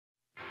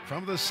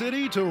From the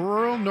city to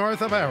rural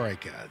North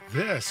America,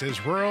 this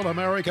is Rural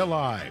America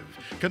Live,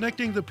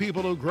 connecting the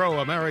people who grow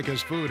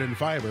America's food and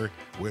fiber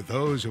with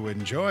those who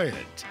enjoy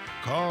it.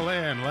 Call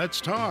in, let's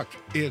talk.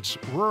 It's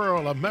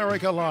Rural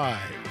America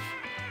Live.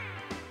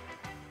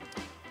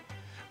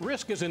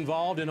 Risk is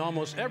involved in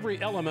almost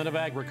every element of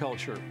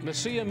agriculture. The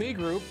CME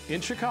Group in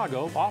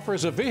Chicago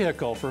offers a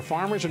vehicle for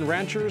farmers and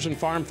ranchers and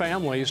farm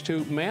families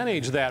to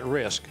manage that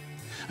risk.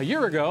 A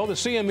year ago, the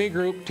CME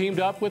Group teamed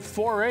up with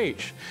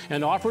 4-H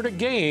and offered a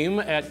game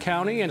at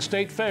county and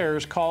state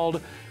fairs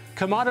called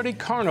Commodity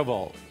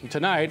Carnival.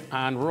 Tonight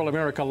on Rural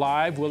America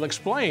Live, we'll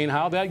explain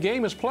how that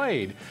game is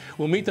played.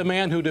 We'll meet the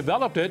man who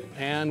developed it,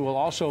 and we'll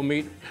also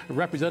meet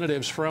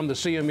representatives from the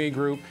CME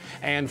Group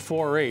and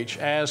 4-H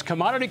as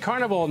Commodity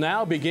Carnival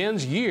now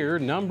begins year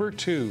number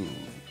 2.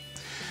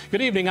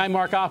 Good evening, I'm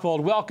Mark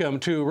Oppold. Welcome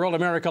to Rural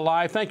America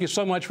Live. Thank you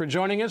so much for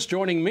joining us.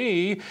 Joining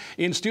me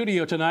in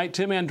studio tonight,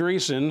 Tim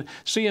Andreessen,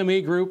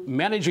 CME Group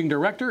Managing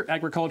Director,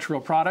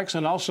 Agricultural Products,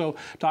 and also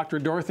Dr.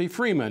 Dorothy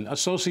Freeman,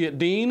 Associate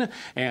Dean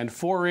and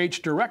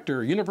 4-H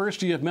Director,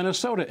 University of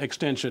Minnesota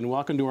Extension.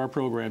 Welcome to our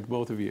program,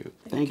 both of you.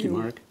 Thank you,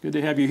 Mark. Good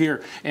to have you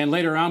here. And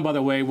later on, by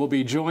the way, we'll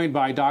be joined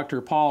by Dr.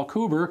 Paul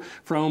Kuber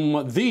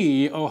from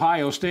The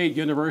Ohio State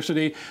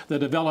University, the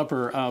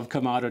developer of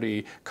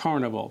Commodity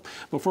Carnival.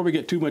 Before we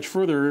get too much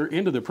further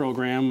into the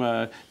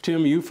program,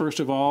 Tim, you first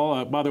of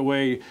all, by the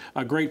way,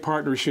 a great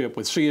partnership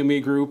with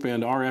CME Group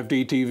and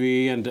RFD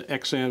TV and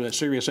XM,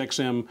 Sirius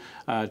XM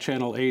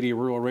Channel 80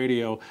 Rural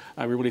Radio.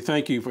 We really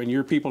thank you, and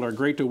your people are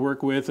great to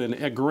work with and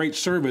a great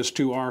service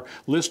to our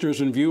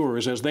listeners and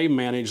viewers as they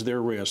manage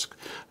their risk.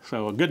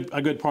 So a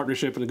good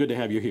partnership, and good to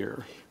have you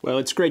here. Well,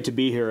 it's great to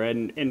be here,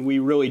 and we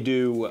really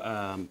do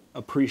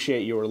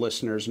appreciate your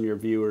listeners and your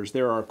viewers.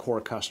 They're our core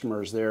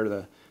customers. They're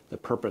the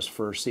purpose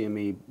for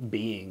CME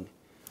being.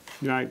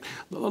 Right.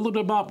 A little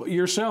bit about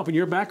yourself and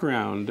your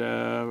background.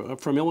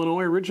 From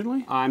Illinois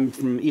originally? I'm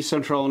from East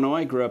Central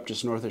Illinois, grew up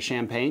just north of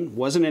Champaign.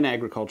 Wasn't in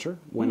agriculture,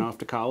 went off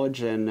to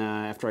college, and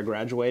after I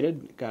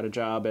graduated, got a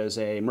job as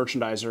a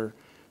merchandiser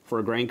for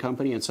a grain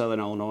company in Southern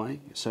Illinois.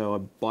 So I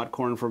bought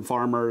corn from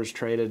farmers,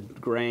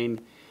 traded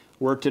grain,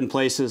 worked in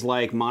places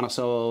like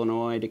Monticello,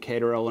 Illinois,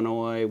 Decatur,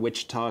 Illinois,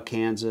 Wichita,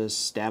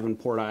 Kansas,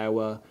 Davenport,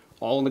 Iowa,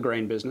 all in the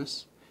grain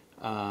business.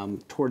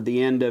 Toward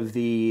the end of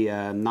the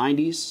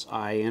 90s,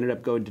 I ended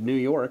up going to New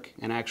York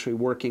and actually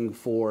working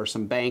for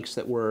some banks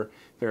that were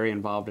very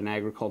involved in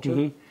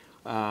agriculture.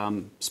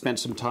 Spent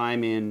some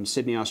time in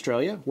Sydney,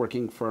 Australia,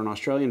 working for an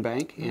Australian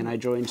bank, and I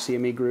joined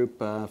CME Group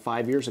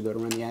 5 years ago to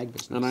run the ag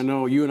business. And I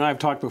know you and I have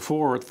talked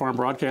before at Farm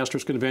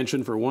Broadcasters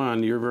Convention for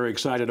one. You're very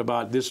excited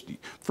about this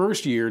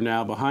first year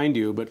now behind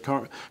you, but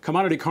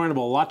Commodity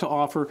Carnival, a lot to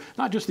offer,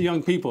 not just the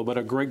young people, but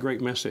a great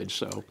message.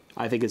 So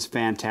I think it's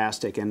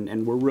fantastic,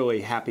 and we're really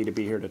happy to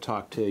be here to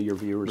talk to your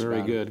viewers about it.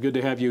 Very good. Good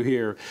to have you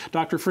here.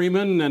 Dr.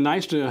 Freeman,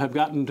 nice to have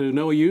gotten to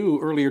know you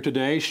earlier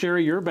today. Share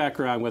your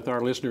background with our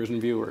listeners and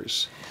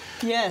viewers.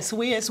 Yes,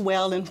 we as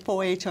well in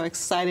 4-H are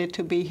excited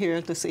to be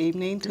here this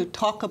evening to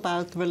talk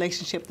about the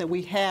relationship that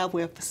we have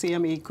with the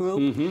CME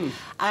Group.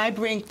 I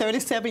bring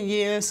 37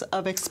 years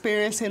of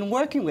experience in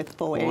working with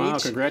 4-H. Wow,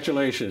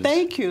 congratulations.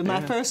 Thank you. My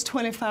first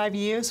 25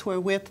 years were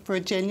with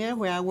Virginia,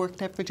 where I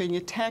worked at Virginia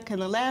Tech, and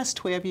the last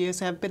 12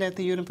 years I've been at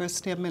the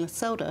University of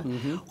Minnesota,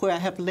 where I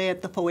have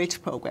led the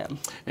 4-H program.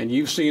 And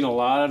you've seen a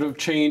lot of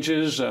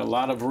changes, a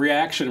lot of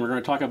reaction. We're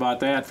going to talk about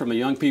that from the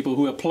young people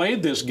who have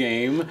played this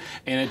game,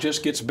 and it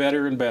just gets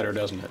better and better,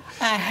 doesn't it?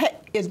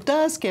 It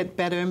does get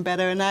better and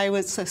better, and I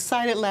was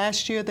excited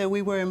last year that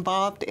we were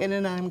involved in it,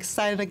 and I'm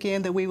excited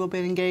again that we will be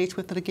engaged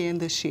with it again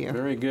this year.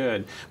 Very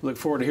good. Look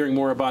forward to hearing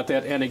more about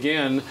that. And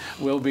again,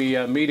 we'll be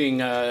meeting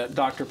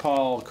Dr.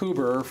 Paul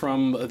Kuber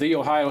from The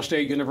Ohio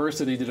State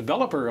University, the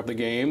developer of the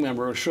game, and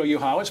we'll show you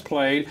how it's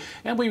played.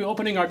 And we'll be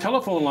opening our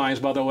telephone lines,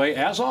 by the way.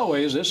 As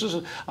always, this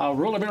is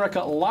Rural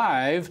America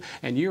Live,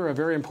 and you're a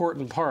very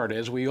important part.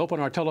 As we open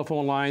our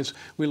telephone lines,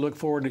 we look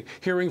forward to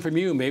hearing from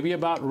you, maybe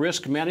about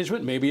risk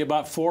management, maybe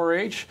about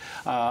 4-H,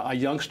 a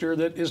youngster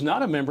that is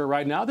not a member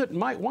right now that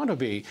might want to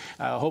be.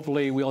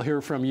 Hopefully we'll hear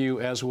from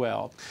you as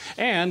well.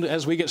 And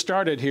as we get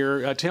started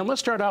here, Tim, let's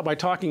start out by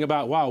talking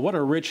about, wow, what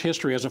a rich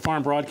history. As a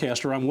farm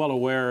broadcaster, I'm well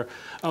aware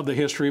of the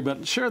history,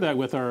 but share that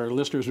with our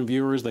listeners and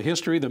viewers, the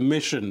history, the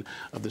mission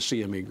of the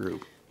CME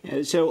Group.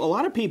 So a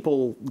lot of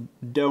people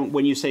don't,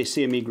 when you say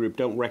CME Group,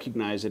 don't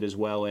recognize it as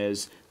well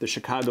as the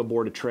Chicago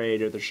Board of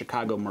Trade or the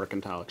Chicago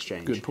Mercantile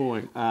Exchange. Good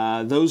point.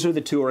 Those are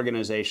the two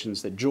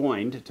organizations that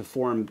joined to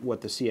form what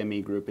the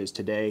CME Group is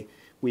today.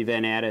 We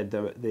then added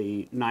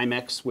the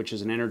NYMEX, which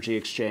is an energy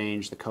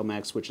exchange, the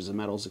COMEX, which is a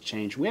metals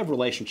exchange. We have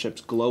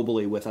relationships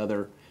globally with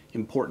other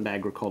important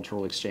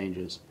agricultural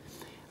exchanges.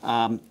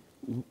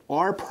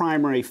 Our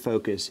primary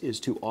focus is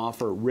to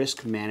offer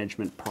risk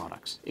management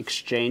products,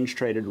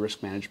 exchange-traded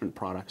risk management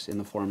products in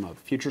the form of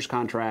futures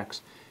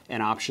contracts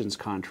and options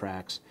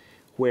contracts,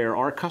 where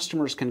our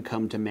customers can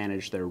come to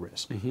manage their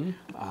risk.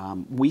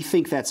 We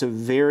think that's a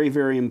very,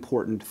 very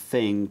important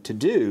thing to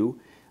do,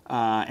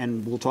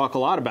 and we'll talk a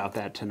lot about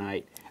that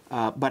tonight.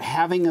 But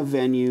having a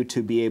venue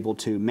to be able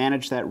to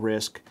manage that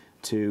risk,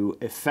 to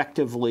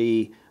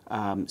effectively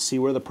see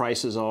where the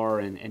prices are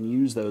and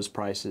use those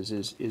prices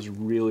is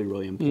really,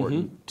 really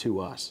important to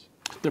us.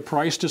 The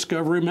price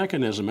discovery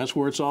mechanism, that's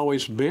where it's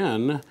always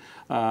been.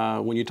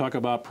 When you talk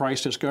about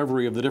price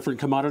discovery of the different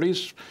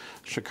commodities,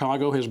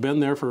 Chicago has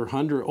been there for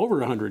over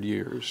 100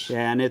 years.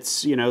 And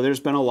it's, there's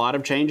been a lot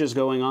of changes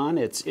going on.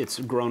 It's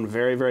grown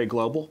very, very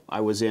global.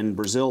 I was in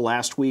Brazil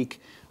last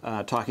week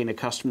talking to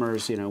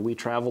customers. We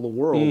travel the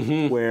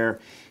world where,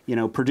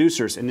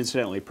 producers, and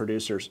incidentally,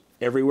 producers,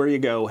 everywhere you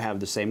go have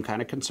the same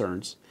kind of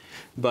concerns.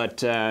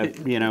 But,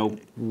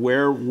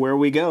 where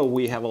we go,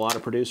 we have a lot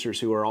of producers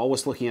who are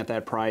always looking at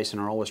that price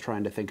and are always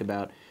trying to think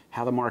about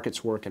how the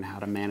markets work and how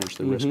to manage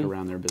the risk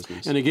around their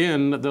business. And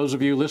again, those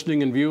of you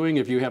listening and viewing,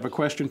 if you have a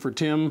question for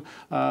Tim,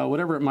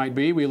 whatever it might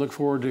be, we look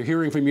forward to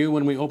hearing from you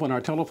when we open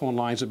our telephone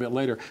lines a bit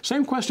later.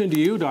 Same question to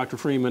you, Dr.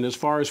 Freeman, as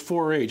far as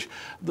 4-H,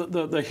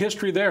 the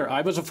history there.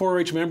 I was a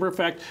 4-H member. In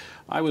fact,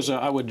 I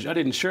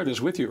didn't share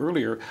this with you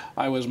earlier.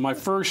 My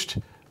first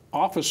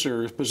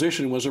officer's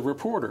position was a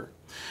reporter,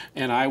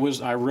 and I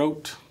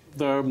wrote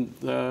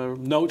the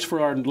notes for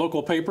our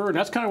local paper, and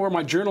that's kind of where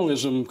my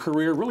journalism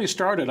career really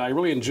started. I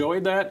really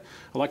enjoyed that.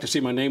 I like to see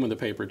my name in the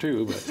paper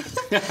too.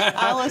 But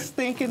I was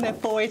thinking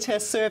that 4-H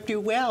has served you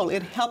well.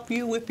 It helped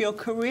you with your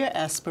career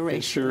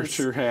aspirations. It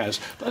sure has.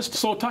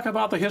 So talk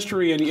about the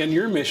history and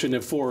your mission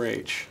of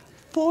 4-H.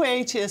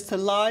 4-H is the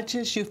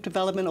largest youth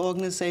development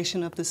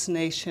organization of this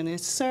nation.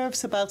 It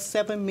serves about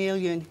 7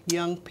 million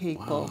young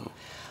people. Wow.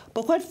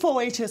 But what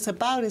 4-H is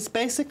about is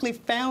basically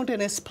found in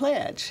its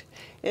pledge.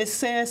 It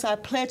says, I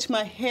pledge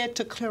my head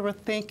to clearer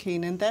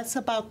thinking, and that's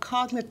about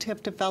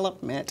cognitive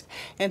development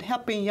and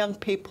helping young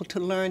people to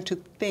learn to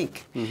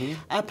think.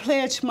 I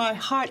pledge my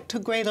heart to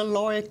greater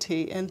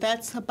loyalty, and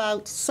that's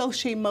about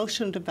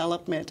social-emotional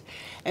development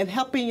and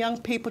helping young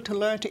people to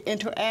learn to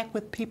interact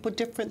with people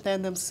different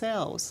than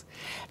themselves.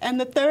 And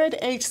the third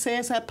H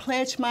says, I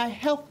pledge my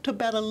health to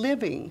better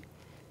living.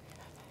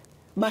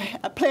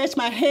 I pledge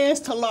my hands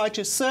to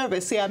larger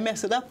service. See, I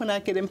mess it up when I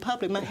get in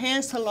public. My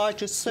hands to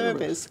larger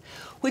service,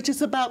 which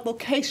is about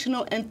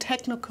vocational and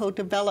technical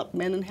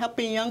development and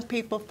helping young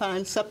people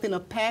find something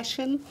of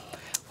passion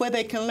where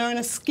they can learn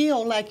a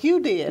skill like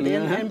you did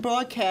in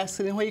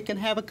broadcasting and where you can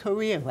have a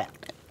career with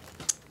it.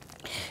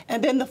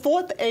 And then the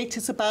fourth H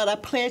is about I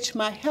pledge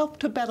my health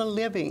to better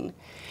living.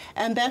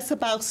 And that's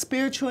about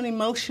spiritual and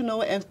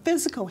emotional and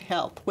physical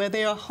health, where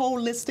they are a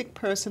holistic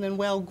person and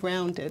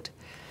well-grounded.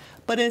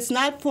 But it's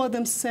not for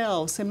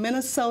themselves. In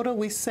Minnesota,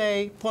 we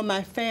say, for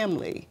my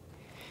family,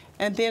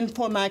 and then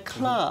for my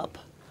club,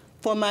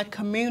 for my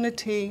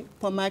community,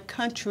 for my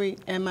country,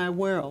 and my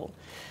world.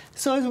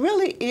 So it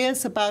really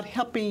is about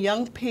helping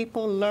young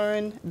people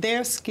learn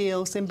their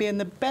skills and being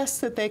the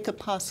best that they could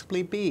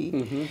possibly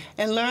be,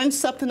 and learn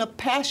something of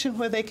passion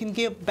where they can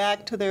give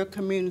back to their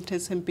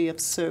communities and be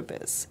of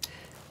service.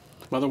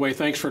 By the way,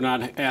 thanks for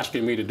not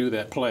asking me to do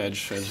that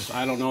pledge, as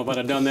I don't know if I'd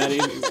have done that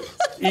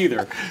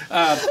either.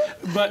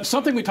 But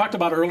something we talked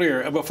about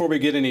earlier, before we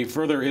get any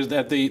further, is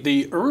that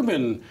the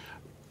urban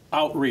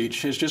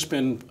outreach has just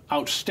been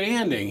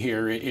outstanding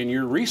here in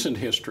your recent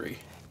history.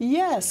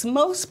 Yes,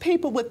 most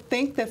people would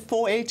think that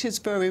 4-H is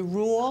very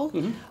rural,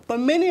 but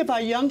many of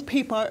our young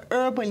people are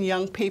urban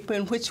young people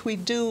in which we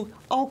do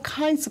all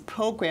kinds of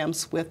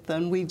programs with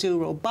them. We do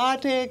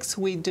robotics,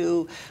 we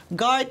do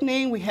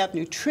gardening, we have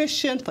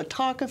nutrition,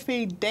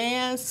 photography,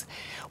 dance.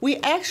 We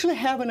actually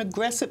have an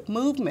aggressive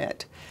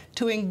movement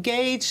to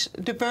engage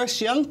diverse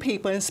young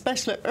people, and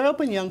especially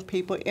urban young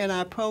people, in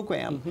our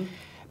program.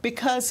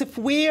 Because if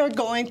we are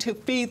going to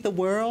feed the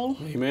world,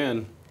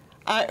 Amen.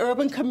 Our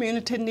urban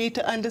community need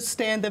to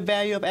understand the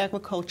value of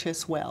agriculture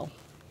as well.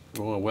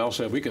 Well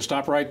said. We could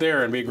stop right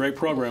there and be a great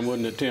program,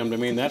 wouldn't it, Tim? I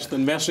mean, that's the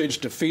message,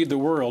 to feed the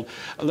world.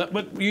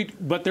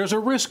 But there's a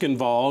risk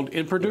involved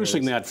in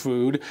producing that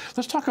food.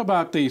 Let's talk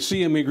about the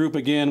CME Group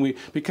again,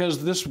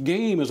 because this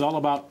game is all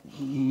about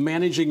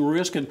managing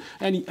risk and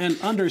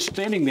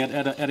understanding that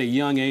at a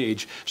young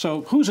age.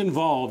 So who's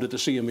involved at the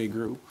CME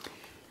Group?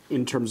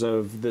 In terms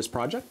of this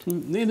project?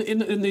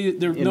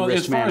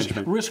 As far as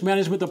risk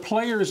management, the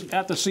players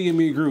at the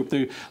CME Group,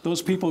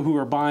 those people who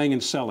are buying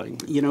and selling.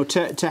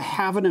 To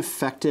have an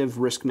effective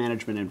risk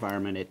management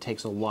environment, it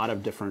takes a lot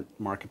of different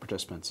market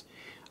participants.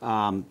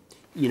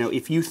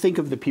 If you think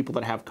of the people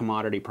that have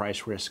commodity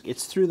price risk,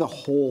 it's through the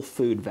whole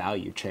food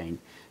value chain.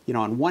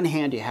 On one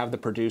hand, you have the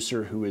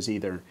producer who is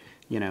either,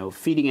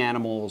 feeding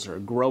animals or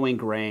growing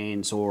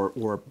grains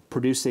or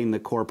producing the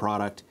core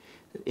product.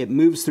 It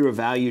moves through a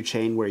value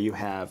chain where you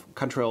have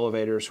country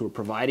elevators who are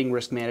providing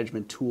risk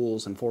management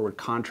tools and forward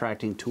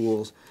contracting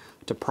tools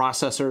to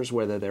processors,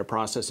 whether they're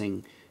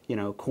processing,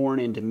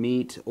 corn into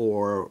meat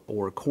or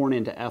corn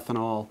into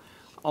ethanol,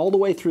 all the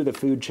way through the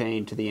food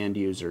chain to the end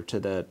user, to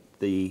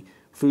the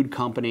food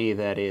company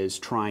that is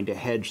trying to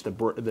hedge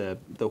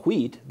the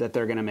wheat that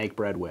they're going to make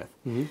bread with.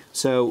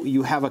 So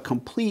you have a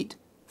complete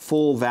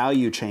full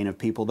value chain of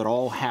people that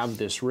all have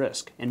this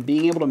risk, and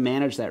being able to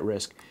manage that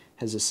risk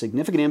has a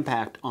significant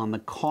impact on the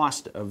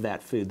cost of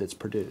that food that's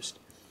produced.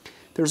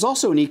 There's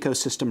also an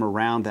ecosystem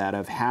around that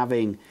of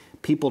having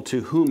people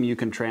to whom you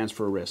can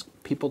transfer risk.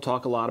 People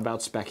talk a lot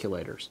about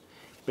speculators,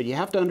 but you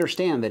have to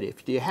understand that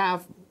if you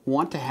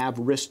want to have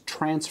risk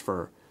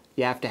transfer,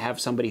 you have to have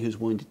somebody who's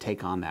willing to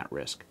take on that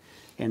risk.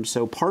 And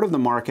so part of the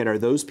market are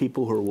those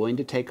people who are willing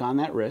to take on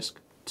that risk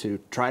to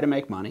try to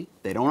make money.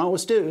 They don't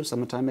always do.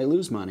 Sometimes they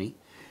lose money.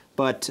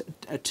 But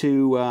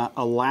to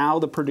allow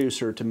the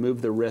producer to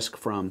move the risk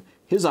from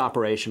his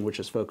operation, which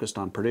is focused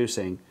on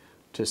producing,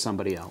 to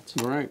somebody else.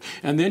 Right.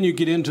 And then you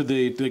get into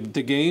the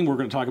game. We're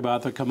going to talk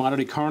about the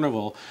Commodity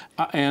Carnival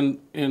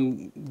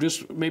and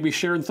just maybe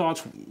sharing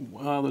thoughts,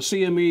 the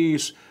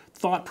CME's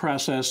thought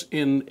process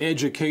in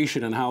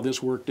education and how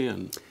this worked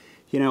in.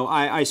 You know,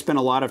 I spent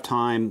a lot of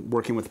time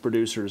working with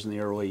producers in the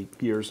early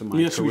years of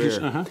my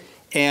career.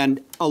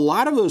 And a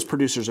lot of those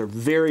producers are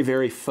very,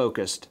 very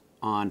focused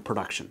on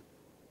production,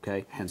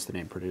 okay? Hence the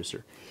name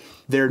producer.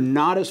 They're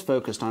not as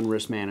focused on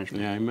risk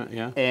management.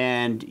 Yeah.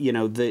 And, you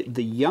know,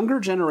 the younger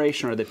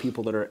generation are the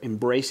people that are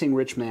embracing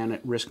risk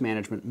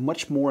management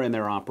much more in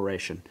their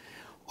operation.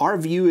 Our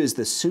view is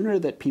the sooner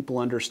that people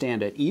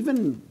understand it,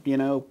 even, you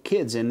know,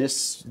 kids in the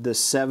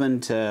 7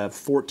 to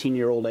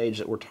 14-year-old age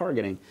that we're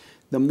targeting,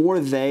 the more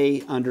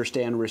they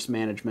understand risk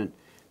management,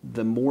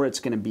 the more it's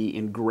going to be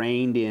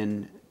ingrained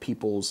in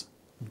people's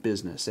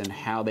business and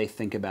how they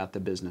think about the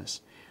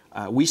business.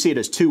 We see it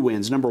as two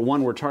wins. Number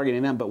one, we're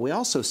targeting them, but we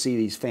also see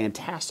these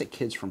fantastic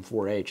kids from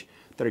 4-H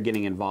that are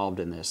getting involved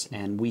in this,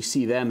 and we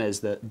see them as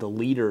the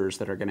leaders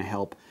that are going to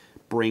help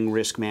bring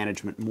risk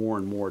management more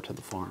and more to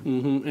the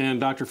farm. And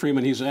Dr.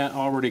 Freeman, he's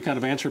already kind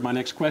of answered my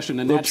next question.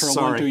 The natural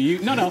one to you.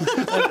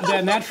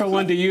 The natural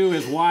one to you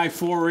is why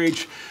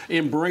 4-H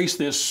embraced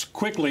this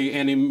quickly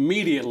and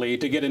immediately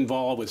to get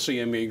involved with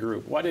CME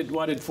Group. Why did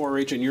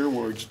 4-H, in your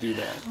words, do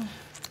that?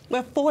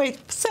 Well, 4-H,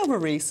 several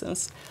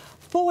reasons.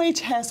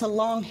 4-H has a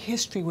long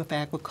history with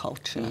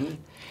agriculture.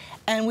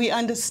 And we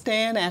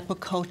understand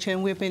agriculture,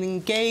 and we've been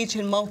engaged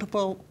in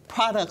multiple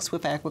products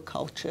with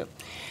agriculture.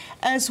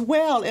 As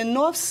well, in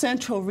North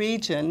Central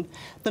region,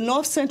 the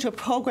North Central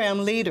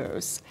program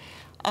leaders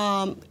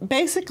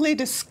basically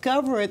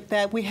discovered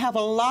that we have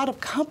a lot of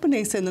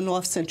companies in the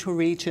North Central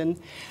region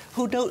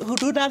who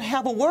do not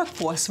have a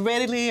workforce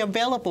readily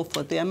available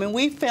for them. And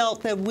we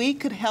felt that we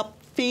could help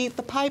feed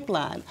the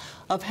pipeline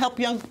of help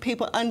young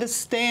people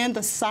understand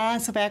the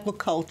science of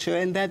agriculture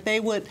and that they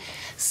would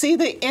see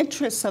the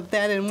interests of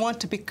that and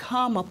want to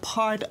become a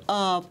part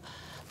of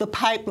the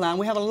pipeline.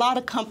 We have a lot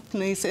of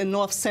companies in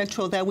North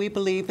Central that we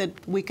believe that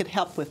we could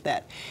help with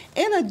that.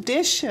 In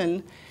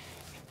addition,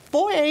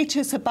 4-H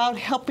is about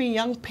helping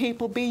young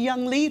people be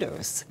young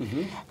leaders.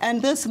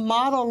 And this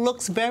model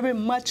looks very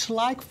much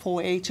like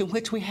 4-H, in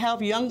which we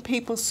have young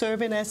people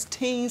serving as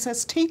teens,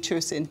 as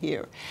teachers in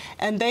here.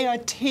 And they are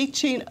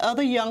teaching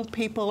other young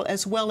people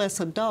as well as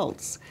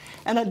adults.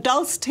 And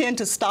adults tend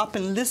to stop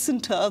and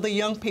listen to other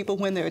young people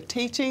when they're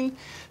teaching.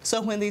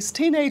 So when these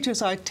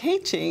teenagers are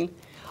teaching,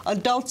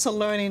 adults are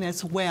learning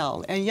as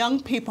well, and young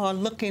people are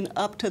looking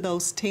up to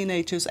those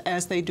teenagers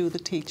as they do the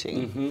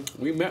teaching.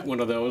 We met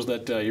one of those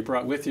that you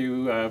brought with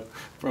you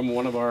from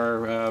one of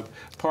our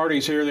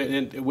parties here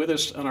with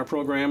us on our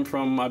program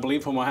from, I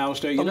believe, from Ohio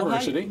State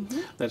University.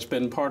 That's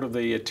been part of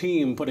the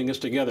team putting us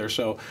together.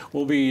 So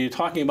we'll be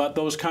talking about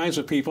those kinds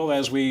of people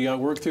as we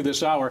work through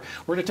this hour.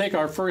 We're going to take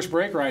our first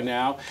break right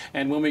now,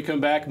 and when we come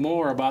back,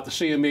 more about the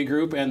CME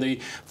Group and the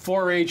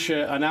 4-H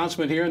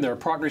announcement here and their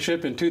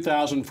partnership in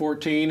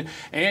 2014.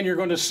 And you're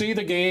going to see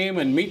the game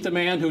and meet the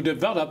man who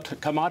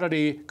developed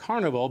Commodity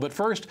Carnival. But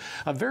first,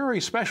 a very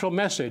special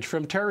message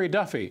from Terry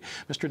Duffy.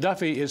 Mr.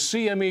 Duffy is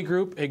CME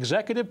Group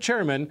Executive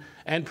Chairman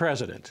and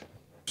President.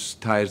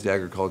 Ties to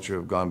agriculture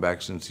have gone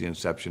back since the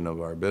inception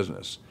of our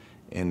business.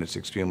 And it's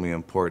extremely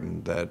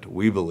important that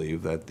we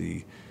believe that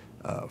the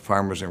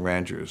farmers and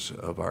ranchers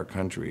of our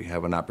country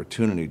have an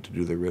opportunity to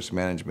do their risk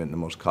management in the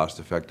most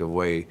cost-effective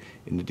way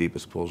in the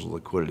deepest pools of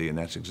liquidity, and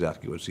that's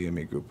exactly what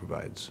CME Group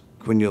provides.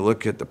 When you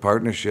look at the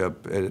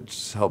partnership,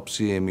 it's helped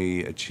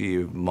CME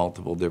achieve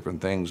multiple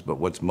different things, but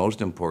what's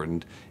most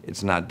important,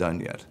 it's not done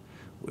yet.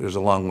 There's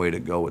a long way to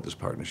go with this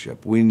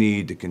partnership. We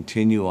need to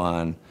continue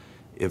on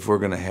if we're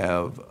going to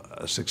have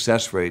a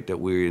success rate that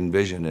we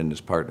envision in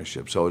this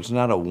partnership. So it's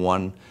not a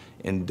one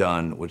and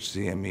done with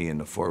CME and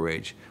the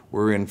 4-H.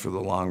 We're in for the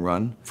long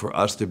run. For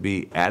us to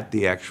be at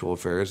the actual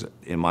fairs,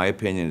 in my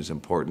opinion, is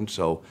important.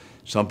 So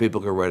some people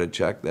can write a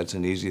check. That's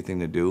an easy thing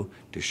to do,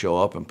 to show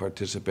up and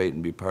participate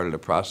and be part of the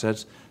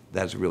process.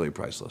 That's really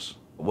priceless.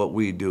 What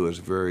we do is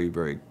very,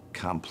 very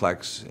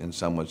complex, and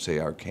some would say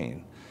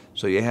arcane.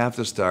 So you have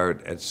to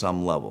start at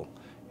some level.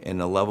 And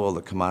the level of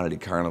the Commodity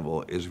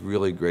Carnival is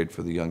really great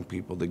for the young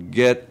people to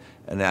get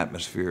an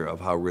atmosphere of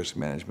how risk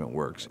management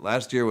works.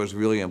 Last year was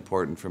really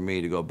important for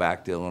me to go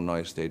back to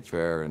Illinois State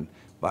Fair and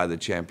buy the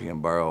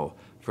Champion Barrow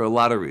for a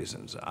lot of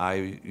reasons.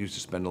 I used to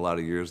spend a lot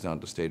of years down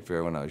at the State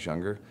Fair when I was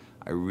younger.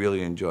 I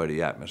really enjoy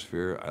the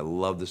atmosphere. I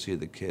love to see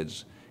the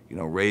kids,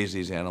 raise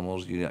these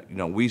animals.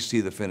 We see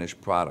the finished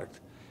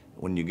product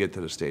when you get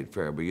to the State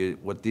Fair, but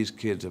what these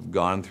kids have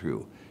gone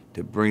through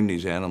to bring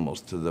these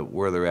animals to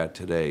where they're at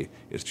today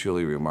is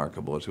truly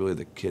remarkable. It's really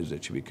the kids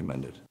that should be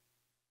commended.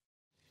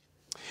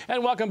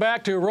 And welcome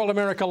back to Rural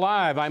America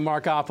Live. I'm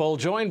Mark Oppel,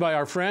 joined by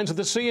our friends at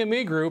the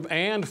CME Group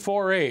and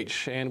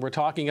 4-H. And we're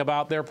talking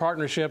about their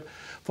partnership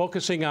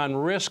focusing on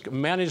risk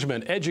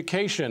management,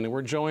 education.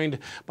 We're joined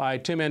by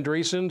Tim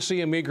Andreessen,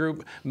 CME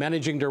Group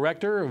Managing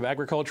Director of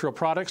Agricultural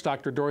Products,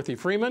 Dr. Dorothy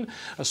Freeman,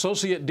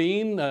 Associate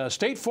Dean,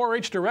 State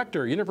 4-H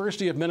Director,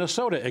 University of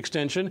Minnesota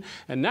Extension,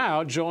 and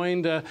now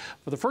joined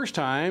for the first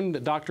time,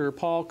 Dr.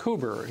 Paul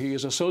Kuber. He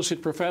is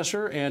Associate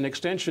Professor and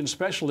Extension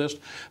Specialist,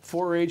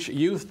 4-H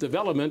Youth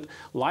Development,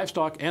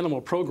 Livestock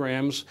Animal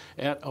Programs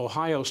at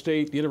Ohio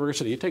State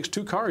University. It takes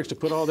two cards to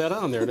put all that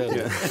on there, doesn't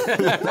it?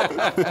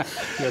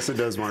 Yes, it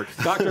does, Mark.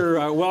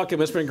 Doctor,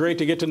 welcome. It's been great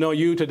to get to know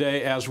you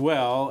today as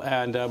well.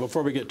 And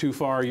before we get too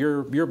far,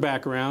 your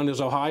background, is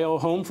Ohio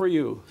home for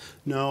you?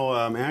 No,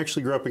 I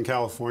actually grew up in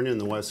California in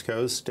the West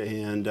Coast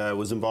and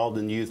was involved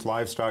in youth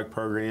livestock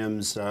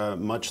programs,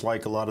 much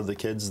like a lot of the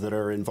kids that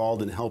are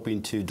involved in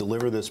helping to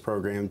deliver this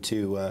program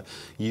to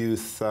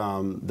youth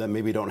that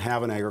maybe don't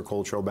have an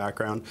agricultural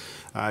background.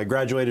 I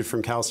graduated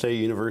from Cal State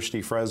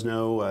University,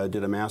 Fresno,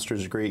 did a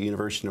master's degree at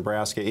University of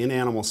Nebraska in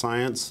animal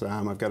science.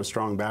 I've got a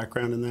strong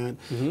background in that.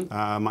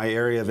 Mm-hmm. My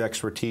area of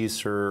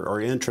expertise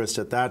or interest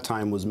at that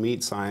time was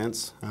meat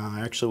science.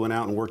 I actually went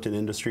out and worked in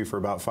industry for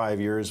about 5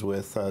 years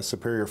with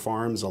Superior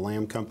Farms, a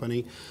lamb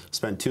company.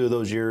 Spent 2 of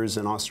those years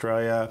in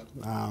Australia.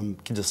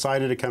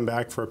 Decided to come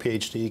back for a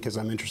PhD because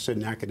I'm interested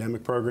in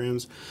academic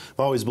programs.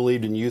 I've always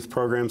believed in youth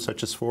programs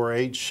such as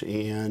 4-H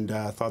and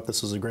thought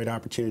this was a great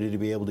opportunity to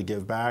be able to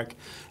give back.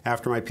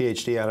 After my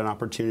PhD, I had an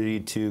opportunity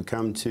to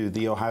come to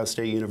The Ohio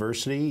State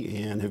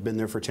University and have been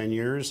there for 10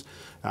 years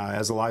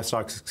as a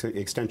livestock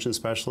extension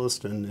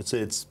specialist, and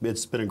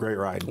it's been a great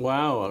ride.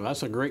 Wow,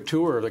 that's a great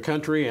tour of the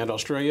country and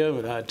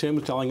Australia. Tim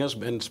was telling us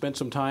and spent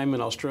some time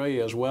in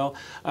Australia as well.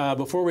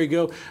 Before we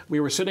go, we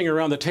were sitting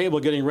around the table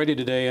getting ready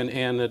today,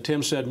 and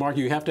Tim said, Mark,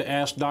 you have to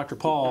ask Dr.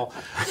 Paul.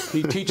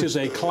 He teaches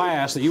a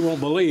class that you won't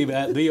believe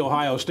at The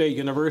Ohio State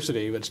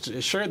University.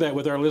 But share that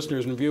with our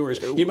listeners and viewers.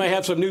 You may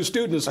have some new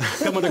students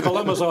coming to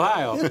Columbus,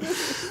 Ohio.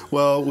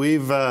 Well,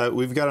 we've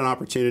got an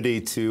opportunity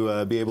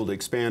to be able to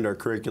expand our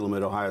curriculum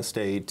at Ohio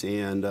State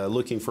and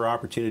looking for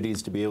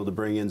opportunities to be able to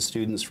bring in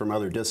students from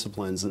other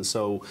disciplines. And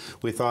so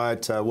we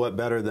thought, what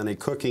better than a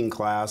cooking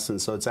class? And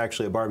so it's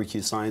actually a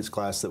barbecue science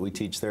class that we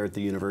teach there at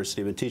the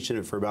university. I've been teaching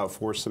it for about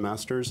 4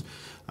 semesters.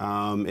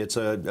 It's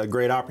a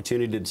great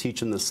opportunity to teach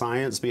them the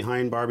science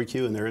behind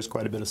barbecue, and there is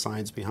quite a bit of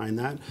science behind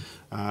that.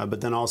 But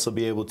then also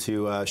be able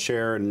to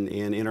share and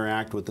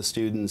interact with the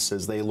students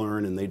as they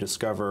learn and they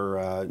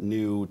discover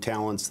new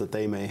talents that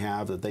they may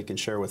have that they can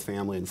share with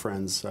family and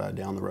friends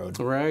down the road.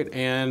 Right,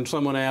 and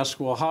someone asked,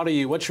 well,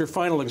 what's your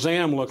final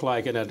exam look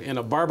like in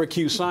a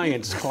barbecue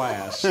science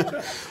class?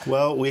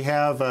 Well, we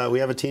have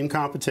a team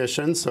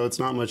competition, so it's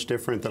not much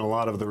different than a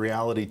lot of the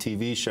reality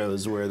TV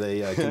shows where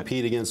they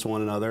compete against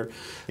one another,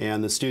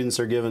 and the students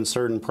are given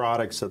certain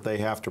products that they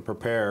have to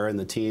prepare, and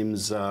the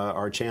teams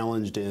are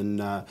challenged in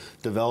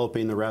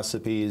developing the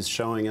recipes,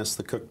 showing us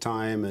the cook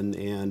time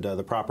and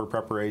the proper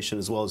preparation,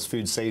 as well as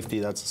food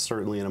safety. That's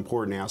certainly an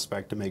important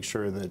aspect to make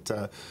sure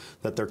that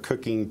that they're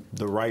cooking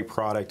the right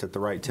product at the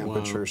right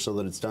temperature. Wow. So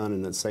that it's done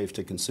and it's safe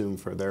to consume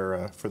for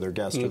their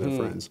guests or their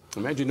friends. I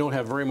imagine you don't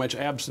have very much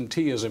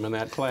absenteeism in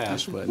that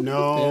class, but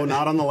no,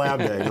 not on the lab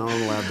day. Not on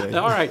the lab day.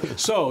 All right,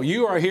 so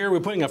you are here. We're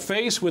putting a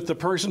face with the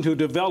person who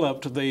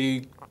developed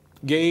the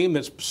game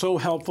that's so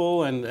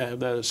helpful, and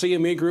the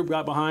CME Group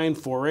got behind.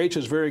 4-H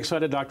is very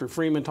excited. Dr.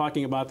 Freeman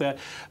talking about that.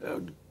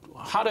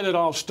 How did it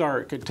all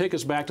start? Could take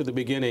us back to the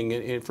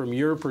beginning from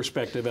your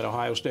perspective at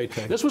Ohio State.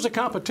 Okay. This was a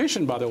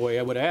competition, by the way,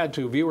 I would add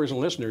to viewers and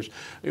listeners.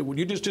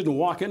 You just didn't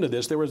walk into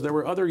this. There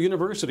were other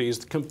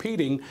universities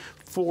competing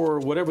for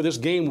whatever this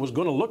game was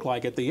going to look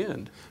like at the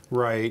end.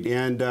 Right,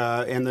 and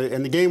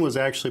the game was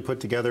actually put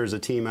together as a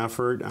team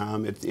effort.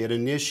 It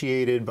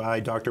initiated by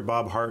Dr.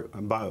 Bob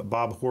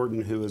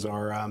Horton, who is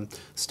our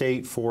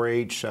state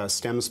 4-H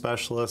STEM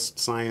specialist,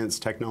 science,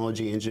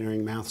 technology,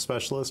 engineering, math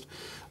specialist.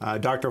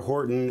 Dr.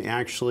 Horton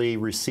actually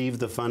received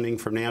the funding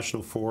from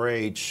National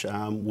 4-H,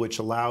 which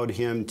allowed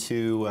him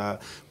to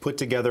put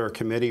together a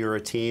committee or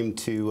a team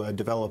to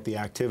develop the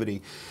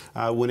activity.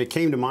 When it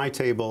came to my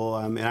table,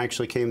 it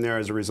actually came there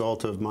as a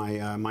result of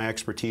my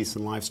expertise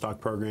in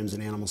livestock programs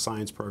and animal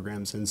science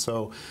programs. And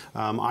so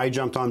I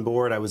jumped on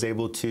board. I was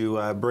able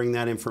to bring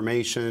that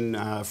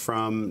information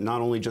from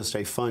not only just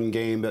a fun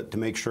game, but to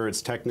make sure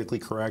it's technically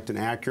correct and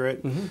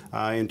accurate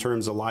in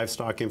terms of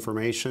livestock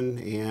information,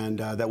 and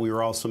that we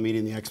were also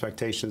meeting the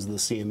expectations of the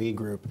CME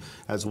Group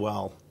as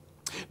well.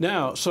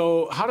 Now,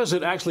 so how does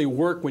it actually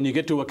work when you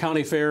get to a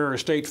county fair or a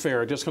state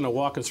fair? Just going to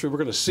walk us through. We're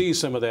going to see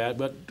some of that,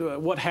 but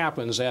what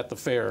happens at the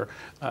fair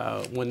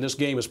when this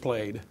game is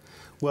played?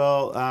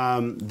 Well,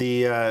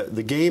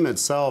 the game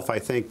itself, I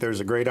think there's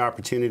a great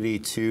opportunity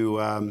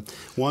to,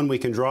 one, we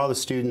can draw the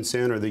students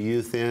in or the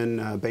youth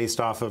in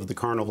based off of the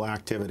carnival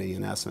activity,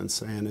 in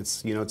essence. And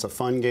it's, you know, it's a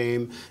fun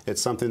game.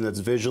 It's something that's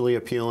visually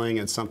appealing.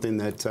 It's something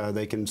that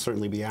they can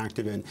certainly be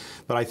active in.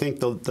 But I think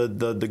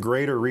the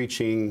greater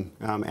reaching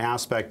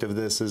aspect of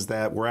this this is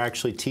that we're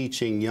actually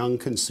teaching young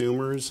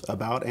consumers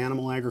about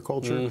animal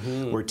agriculture.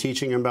 We're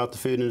teaching them about the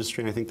food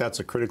industry, and I think that's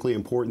a critically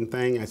important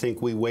thing. I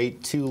think we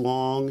wait too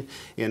long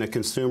in a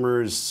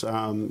consumer's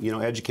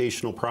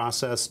educational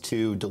process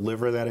to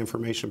deliver that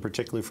information,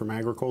 particularly from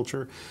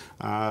agriculture.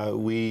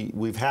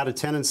 We've had a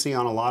tendency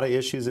on a lot of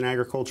issues in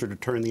agriculture to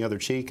turn the other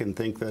cheek and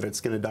think that it's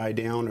going to die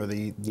down, or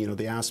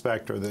the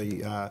aspect, or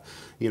the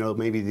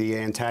maybe the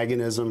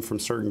antagonism from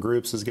certain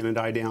groups is going to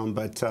die down.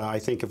 But I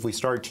think if we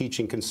start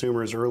teaching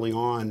consumers early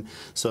on,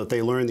 so that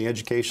they learn the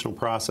educational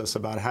process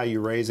about how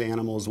you raise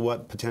animals,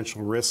 what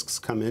potential risks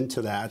come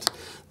into that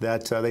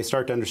they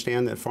start to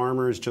understand that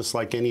farmers, just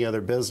like any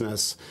other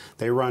business,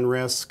 they run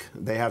risk,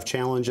 they have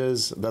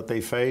challenges that they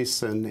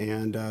face,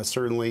 and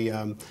certainly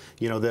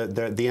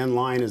the end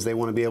line is they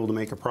want to be able to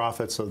make a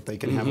profit so that they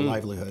can have a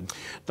livelihood.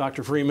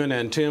 Dr. Freeman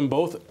and Tim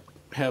both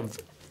have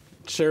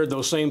shared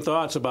those same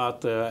thoughts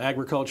about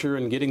agriculture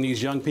and getting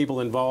these young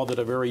people involved at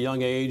a very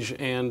young age,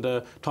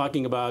 and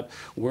talking about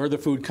where the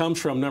food comes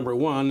from, number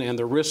one, and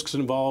the risks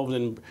involved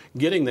in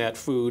getting that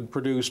food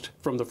produced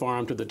from the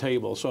farm to the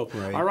table. So,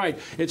 all right,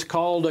 it's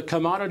called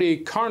Commodity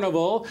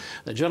Carnival.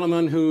 The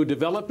gentleman who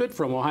developed it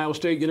from Ohio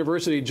State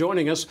University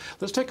joining us.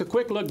 Let's take a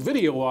quick look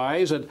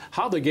video-wise at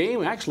how the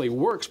game actually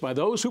works by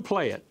those who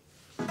play it.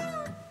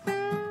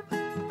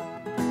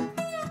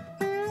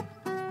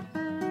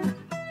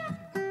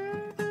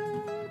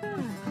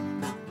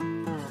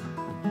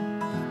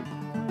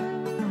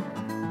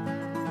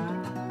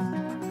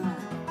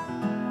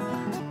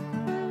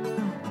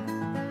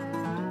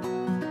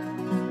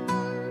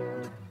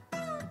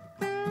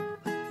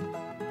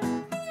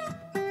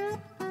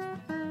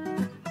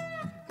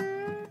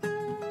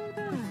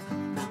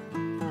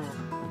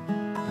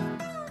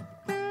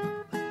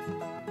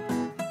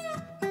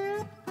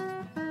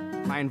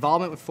 My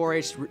involvement with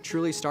 4-H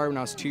truly started when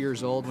I was 2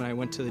 years old, when I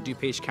went to the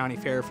DuPage County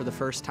Fair for the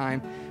first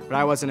time, but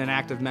I wasn't an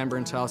active member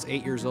until I was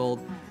 8 years old,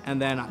 and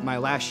then my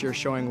last year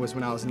showing was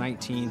when I was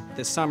 19.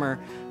 This summer,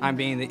 I'm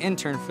being the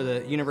intern for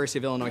the University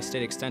of Illinois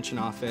State Extension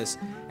Office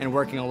and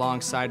working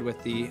alongside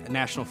with the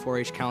National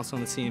 4-H Council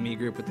and the CME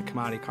Group with the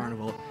Commodity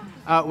Carnival.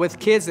 With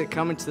kids that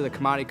come into the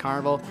Commodity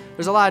Carnival,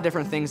 there's a lot of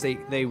different things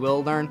they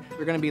will learn.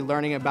 They're going to be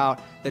learning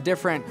about the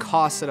different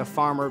costs that a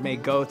farmer may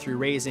go through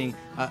raising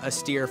a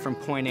steer from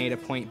point A to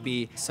point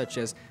B, such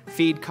as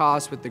feed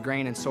costs with the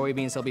grain and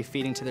soybeans they'll be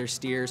feeding to their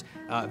steers,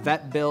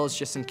 vet bills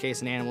just in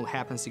case an animal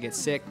happens to get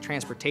sick,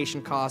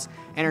 transportation costs,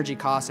 energy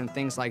costs, and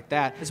things like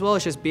that, as well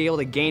as just be able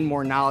to gain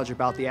more knowledge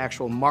about the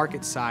actual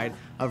market side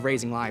of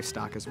raising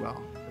livestock as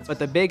well. But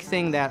the big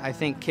thing that I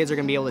think kids are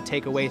going to be able to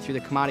take away through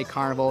the Commodity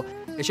Carnival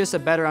is just a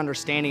better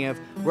understanding of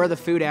where the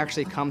food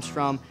actually comes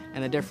from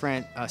and the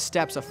different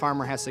steps a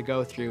farmer has to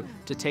go through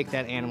to take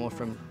that animal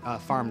from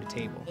farm to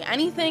table.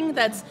 Anything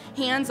that's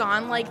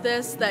hands-on like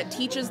this that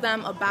teaches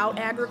them about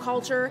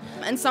agriculture,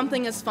 and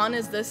something as fun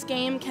as this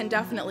game can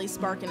definitely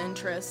spark an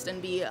interest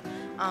and be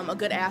a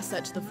good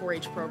asset to the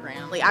 4-H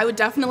program. I would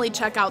definitely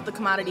check out the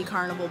Commodity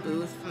Carnival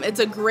booth. It's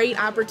a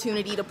great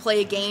opportunity to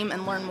play a game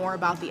and learn more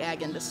about the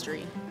ag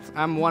industry.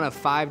 I'm one of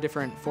 5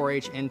 different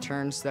 4-H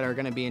interns that are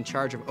going to be in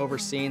charge of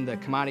overseeing the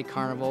Commodity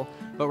Carnival,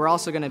 but we're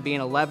also going to be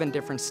in 11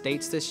 different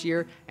states this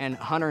year and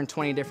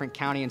 120 different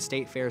county and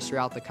state fairs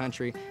throughout the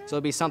country. So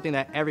it'll be something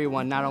that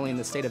everyone, not only in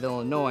the state of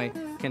Illinois,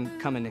 can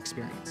come and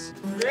experience.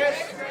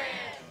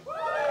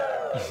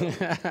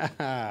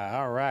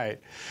 All right.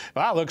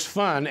 Well, it looks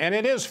fun, and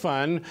it is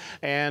fun,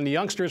 and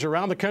youngsters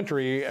around the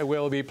country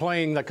will be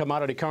playing the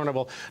Commodity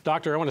Carnival.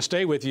 Doctor, I want to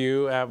stay with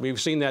you. We've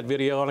seen that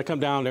video. I want to come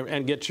down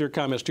and get your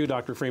comments too,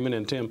 Dr. Freeman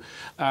and Tim.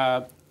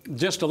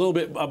 Just a little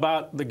bit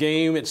about the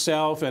game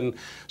itself and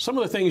some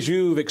of the things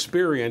you've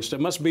experienced. It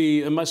must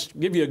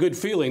give you a good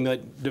feeling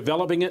that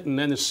developing it and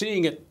then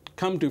seeing it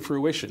come to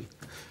fruition.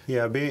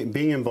 Yeah,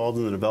 being involved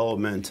in the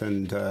development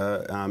and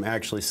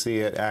actually see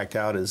it act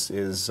out is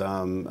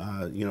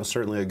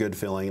certainly a good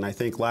feeling. And I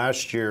think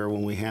last year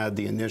when we had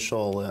the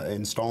initial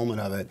installment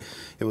of it,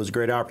 it was a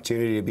great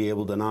opportunity to be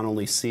able to not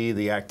only see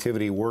the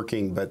activity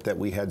working, but that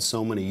we had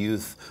so many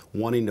youth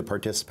wanting to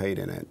participate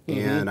in it.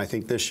 And I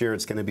think this year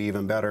it's going to be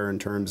even better in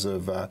terms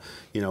of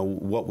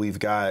what we've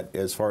got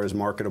as far as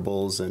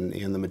marketables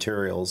and the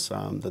materials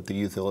that the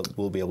youth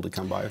will be able to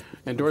come by.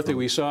 And Dorothy,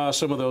 we saw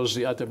some of those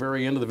at the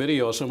very end of the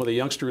video, some of the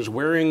youngsters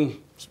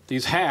wearing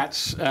these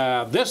hats.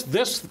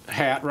 This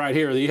hat right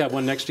here, you have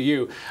one next to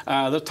you.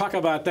 Let's talk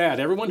about that.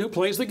 Everyone who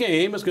plays the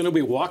game is going to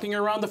be walking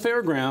around the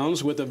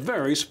fairgrounds with a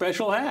very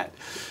special hat.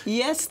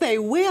 Yes, they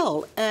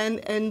will. And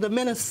in the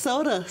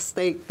Minnesota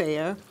State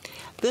Fair,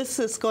 this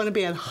is going to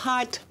be a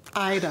hot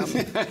item.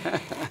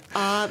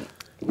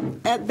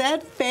 At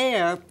that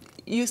fair,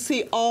 you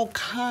see all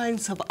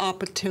kinds of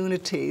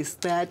opportunities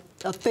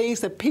of things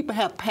that people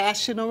have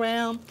passion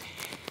around.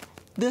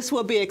 This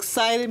will be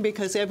exciting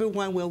because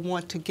everyone will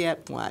want to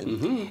get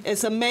one.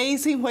 It's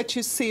amazing what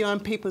you see on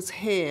people's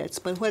heads,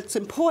 but what's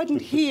important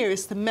here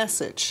is the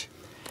message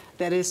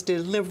that is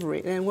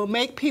delivered, and will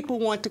make people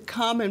want to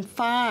come and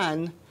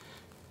find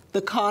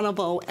the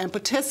carnival and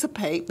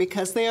participate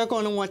because they are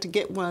going to want to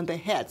get one of the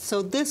hats.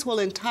 So this will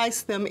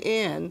entice them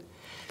in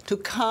to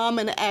come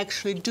and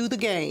actually do the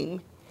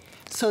game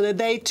so that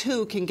they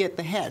too can get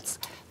the hats.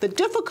 The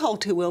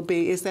difficulty will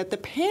be is that the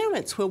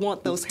parents will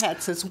want those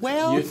hats as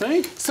well. You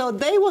think? So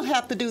they will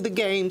have to do the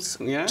games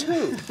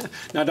too.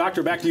 Now,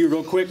 Doctor, back to you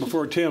real quick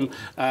before Tim.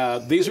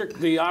 These are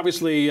the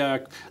obviously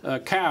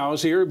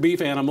cows here,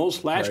 beef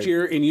animals. Last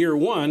year, in year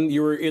one,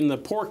 you were in the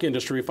pork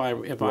industry, if I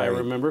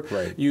remember.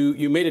 Right.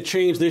 You made a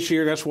change this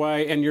year. That's why,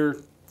 and you're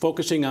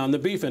focusing on the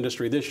beef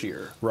industry this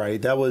year. Right.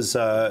 That was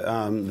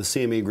the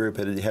CME Group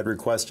had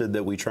requested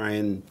that we try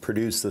and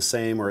produce the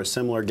same or a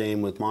similar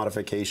game with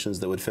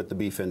modifications that would fit the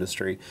beef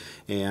industry.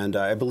 And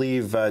I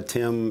believe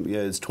Tim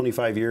is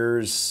 25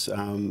 years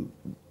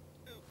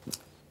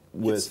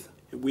with.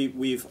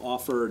 We've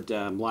offered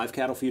live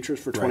cattle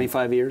futures for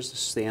 25 years.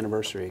 This is the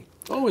anniversary.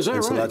 Oh, is that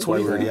right? So that's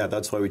why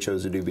that's why we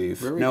chose to do beef.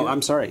 Very no, good.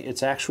 I'm sorry.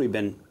 It's actually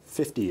been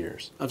 50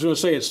 years. I was going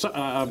to say, it's.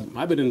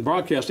 I've been in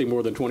broadcasting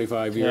more than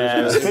 25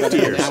 years. Yeah, 50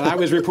 years. And I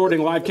was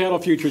reporting live cattle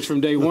futures from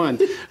day one.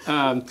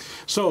 And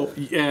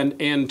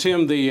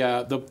Tim,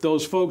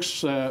 those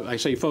folks, I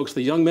say folks,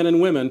 the young men and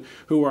women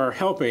who are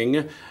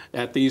helping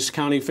at these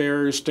county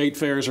fairs, state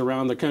fairs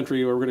around the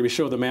country, we're going to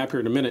show the map here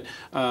in a minute,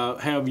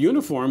 have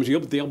uniforms.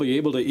 They'll be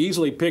able to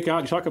easily pick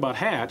out. You talk about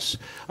hats.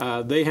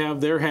 They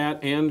have their hat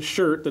and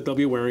shirt that they'll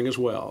be wearing as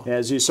well.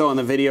 As you saw in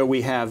the video,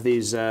 we have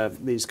these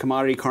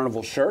commodity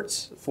Carnival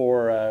shirts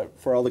for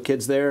all the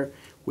kids there.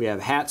 We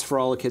have hats for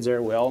all the kids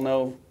there. We all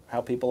know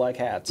how people like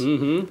hats.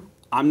 Mm-hmm.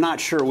 I'm not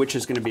sure which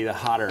is going to be the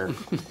hotter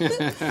of these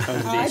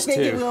I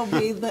think it will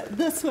be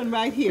this one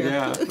right here.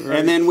 Yeah, right.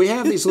 And then we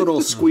have these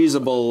little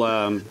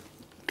squeezable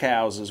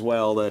cows as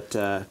well that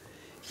are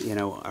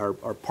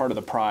part of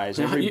the prize.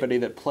 Everybody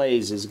that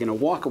plays is going to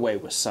walk away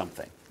with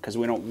something, because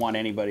we don't want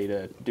anybody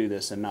to do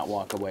this and not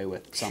walk away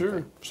with something.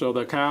 Sure. So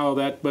the cow,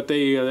 that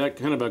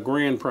kind of a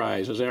grand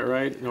prize, is that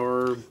right?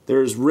 Or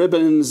there's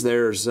ribbons,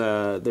 there's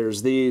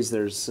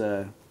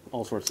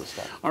all sorts of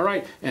stuff. all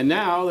right, and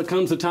now there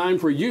comes the time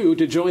for you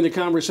to join the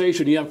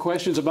conversation. You have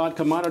questions about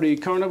Commodity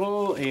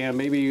Carnival and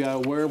maybe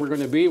where we're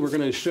going to be. We're going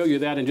to show you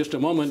that in just a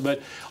moment,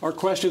 but our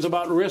questions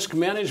about risk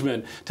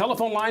management.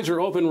 Telephone lines are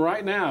open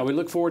right now. We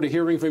look forward to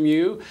hearing from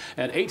you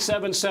at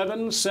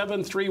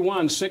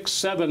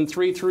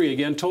 877-731-6733.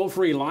 Again,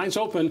 toll-free, lines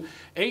open,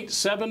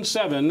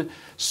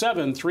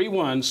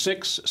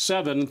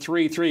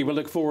 877-731-6733. We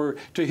look forward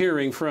to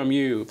hearing from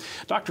you.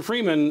 Dr.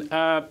 Freeman,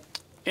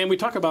 and we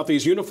talk about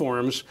these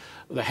uniforms,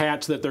 the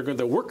hats that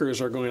the workers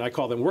are going, I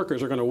call them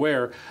workers, are going to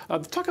wear.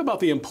 Talk about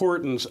the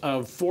importance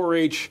of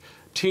 4-H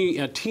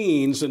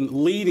teens and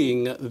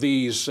leading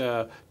these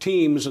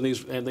teams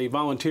and the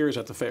volunteers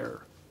at the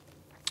fair.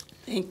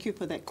 Thank you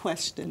for that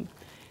question.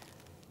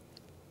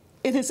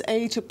 It is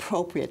age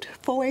appropriate.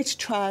 4-H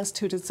tries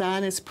to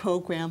design its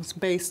programs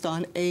based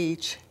on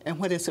age and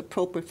what is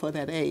appropriate for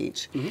that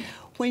age. Mm-hmm.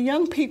 When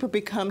young people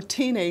become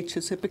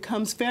teenagers, it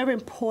becomes very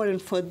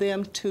important for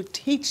them to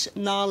teach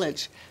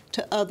knowledge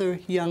to other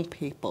young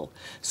people.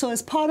 So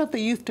as part of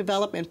the youth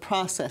development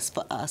process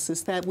for us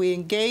is that we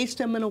engage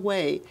them in a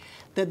way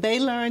that they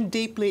learn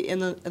deeply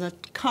in a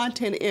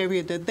content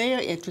area that they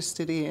are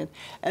interested in,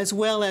 as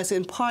well as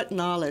impart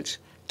knowledge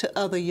to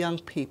other young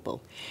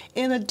people.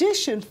 In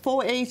addition,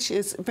 4-H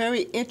is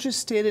very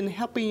interested in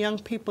helping young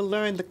people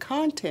learn the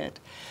content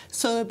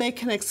so that they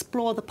can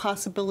explore the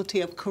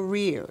possibility of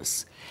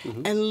careers.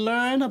 Mm-hmm. And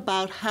learn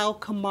about how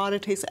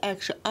commodities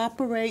actually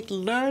operate,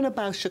 learn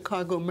about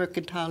Chicago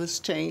Mercantile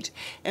Exchange,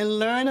 and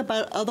learn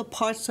about other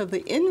parts of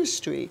the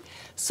industry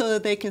so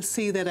that they can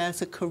see that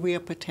as a career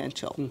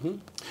potential. Mm-hmm.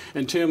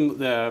 And Tim,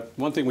 the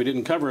one thing we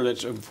didn't cover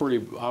that's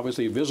pretty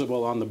obviously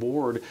visible on the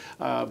board,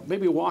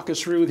 maybe walk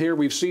us through here.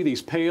 We see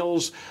these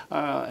pails,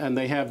 and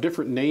they have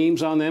different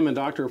names on them. And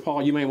Dr.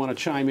 Paul, you may want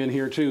to chime in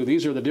here too.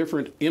 These are the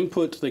different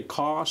inputs, the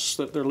costs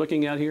that they're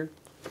looking at here?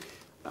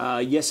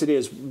 Yes, it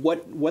is.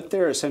 What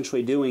they're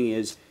essentially doing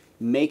is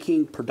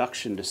making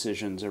production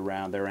decisions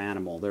around their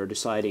animal. They're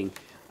deciding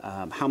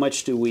how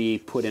much do we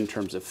put in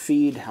terms of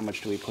feed, how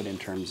much do we put in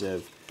terms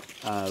of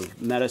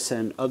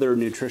medicine, other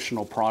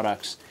nutritional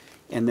products,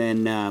 and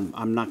then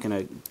I'm not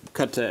going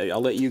to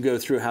I'll let you go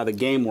through how the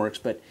game works,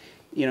 but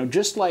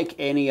just like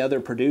any other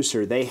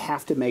producer, they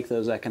have to make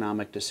those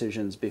economic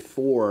decisions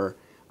before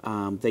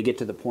they get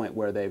to the point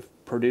where they've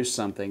produce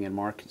something and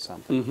market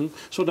something. Mm-hmm.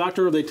 So,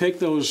 Doctor, they take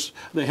those,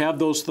 they have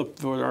those,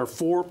 there are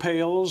 4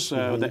 pails,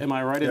 mm-hmm. Am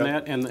I right in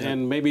that?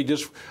 And maybe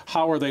just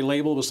how are they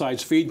labeled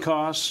besides feed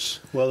costs?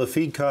 Well, the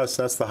feed costs,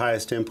 that's the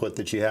highest input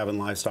that you have in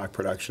livestock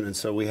production, and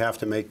so we have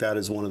to make that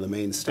as one of the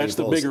main staples.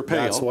 That's the bigger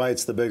pail. That's why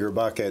it's the bigger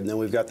bucket. And then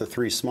we've got the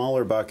 3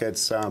 smaller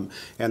buckets, and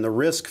the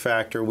risk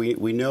factor,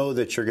 we know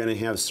that you're going to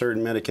have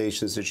certain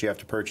medications that you have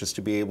to purchase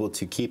to be able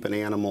to keep an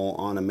animal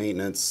on a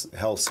maintenance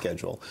health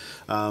schedule.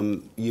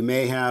 you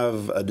may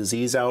have a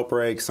disease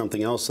outbreak,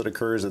 something else that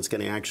occurs that's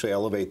going to actually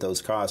elevate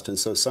those costs. And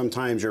so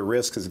sometimes your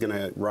risk is going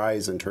to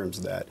rise in terms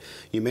of that.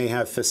 You may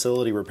have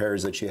facility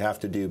repairs that you have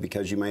to do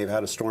because you may have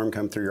had a storm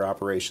come through your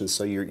operations,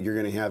 so you're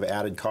going to have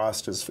added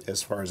cost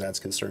as far as that's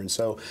concerned.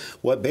 So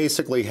what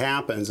basically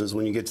happens is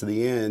when you get to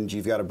the end,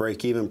 you've got a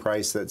break-even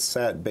price that's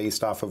set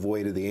based off of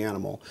weight of the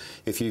animal.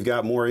 If you've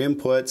got more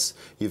inputs,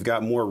 you've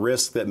got more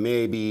risk that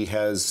maybe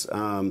has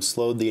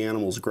slowed the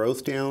animal's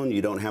growth down,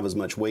 you don't have as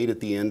much weight at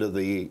the end of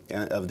the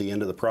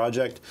end of the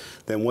project,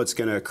 then what's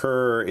going to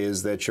occur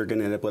is that you're going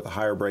to end up with a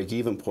higher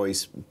break-even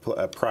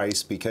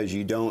price because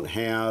you don't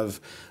have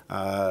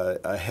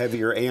a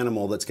heavier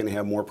animal that's going to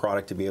have more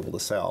product to be able to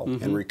sell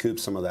and recoup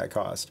some of that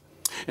cost.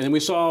 And then we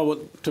saw,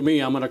 to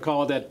me, I'm going to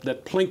call it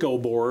that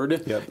Plinko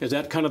board. Yep. Is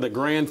that kind of the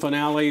grand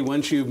finale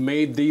once you've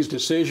made these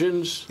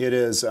decisions? It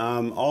is.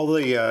 All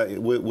the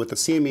with the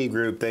CME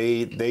Group,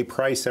 they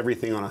price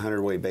everything on a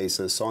 100-weight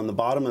basis. So on the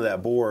bottom of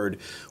that board,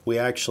 we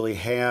actually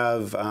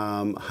have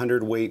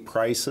 100-weight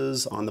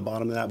prices on the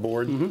bottom of that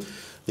board.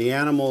 The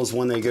animals,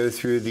 when they go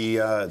through the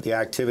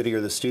activity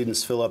or the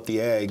students fill up the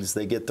eggs,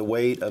 they get the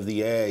weight of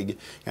the egg,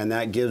 and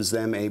that gives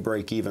them a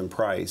break-even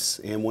price.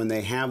 And when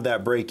they have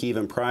that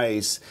break-even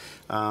price,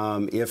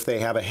 if they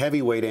have a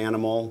heavyweight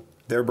animal,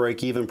 their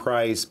break-even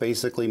price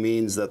basically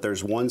means that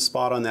there's one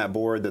spot on that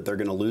board that they're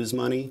going to lose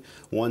money,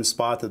 one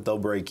spot that they'll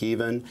break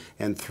even,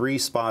 and three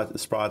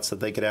spots that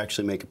they could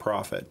actually make a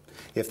profit.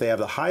 If they have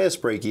the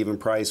highest break-even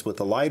price with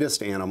the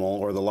lightest animal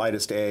or the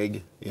lightest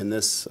egg in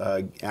this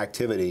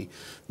activity,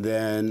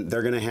 then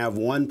they're going to have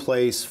one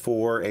place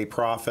for a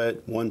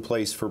profit, one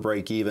place for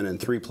break-even, and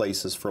three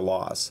places for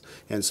loss.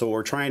 And so what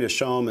we're trying to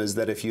show them is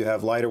that if you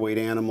have lighter weight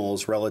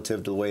animals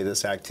relative to the way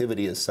this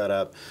activity is set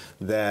up,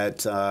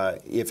 that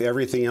if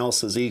everything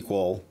else is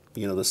equal,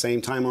 you know, the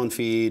same time on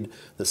feed,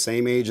 the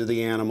same age of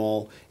the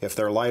animal, if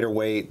they're lighter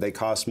weight, they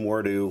cost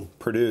more to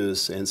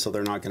produce, and so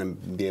they're not going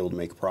to be able to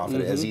make a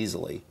profit as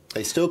easily.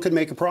 They still could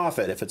make a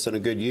profit if it's in a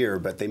good year,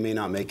 but they may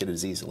not make it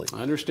as easily.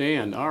 I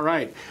understand. All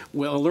right.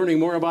 Well, learning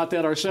more about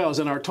that ourselves,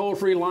 and our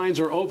toll-free lines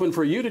are open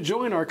for you to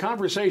join our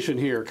conversation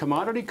here.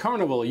 Commodity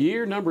Carnival,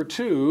 year number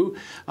 2,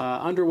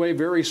 underway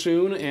very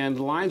soon, and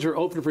lines are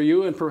open for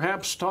you, and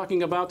perhaps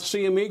talking about the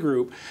CME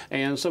Group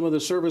and some of the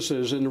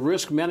services and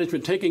risk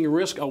management, taking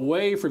risk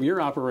away from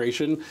your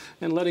operation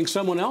and letting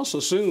someone else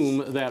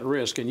assume that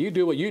risk. And you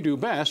do what you do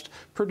best,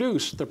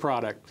 produce the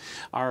product.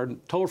 Our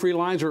toll-free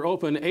lines are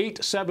open,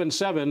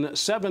 877-731-6733.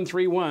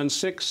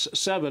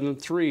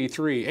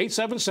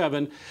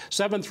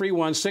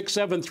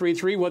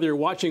 877-731-6733. Whether you're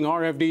watching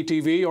RFD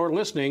TV or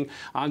listening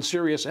on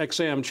Sirius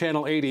XM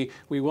Channel 80,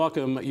 we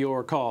welcome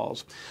your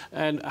calls.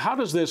 And how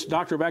does this,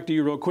 Doctor, back to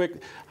you real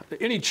quick,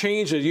 any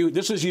change that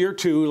this is year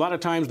 2, a lot of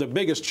times the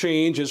biggest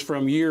change is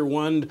from year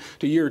 1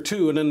 to year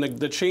 2, and then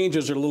the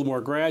changes are a little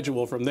more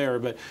gradual from there.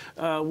 But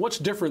what's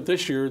different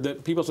this year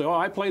that people say, oh,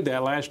 I played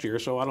that last year,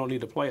 so I don't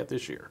need to play it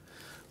this year?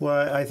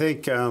 Well, I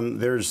think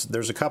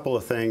there's a couple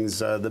of things.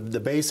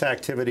 The base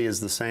activity is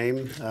the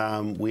same.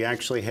 We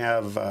actually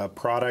have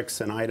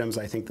products and items,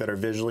 I think, that are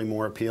visually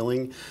more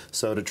appealing,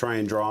 so to try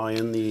and draw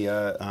in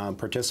the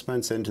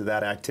participants into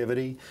that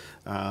activity.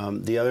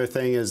 The other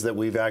thing is that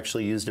we've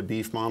actually used a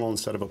beef model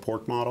instead of a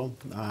pork model.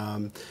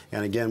 And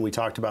again, we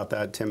talked about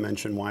that. Tim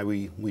mentioned why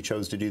we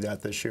chose to do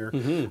that this year.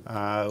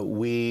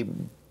 We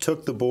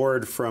took the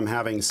board from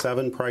having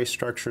 7 price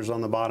structures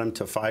on the bottom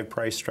to 5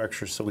 price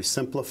structures, so we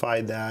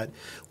simplified that.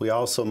 We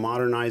also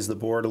modernized the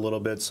board a little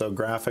bit, so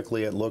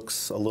graphically it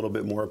looks a little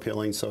bit more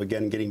appealing, so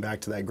again, getting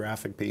back to that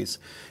graphic piece.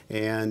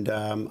 And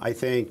I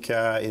think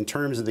in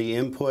terms of the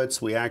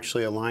inputs, we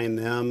actually align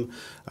them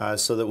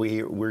so that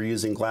we're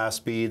using glass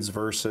beads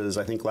versus,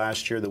 I think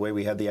last year the way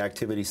we had the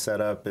activity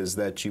set up is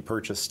that you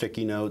purchase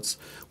sticky notes.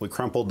 We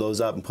crumpled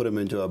those up and put them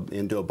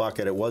into a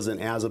bucket. It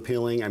wasn't as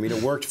appealing. I mean,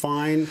 it worked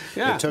fine.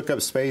 Yeah. It took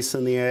up space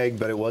in the egg,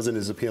 but it wasn't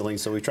as appealing.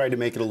 So we tried to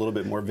make it a little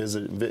bit more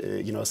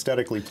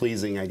aesthetically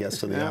pleasing, I guess,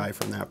 to the eye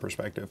from that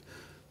perspective.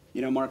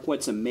 You know, Mark,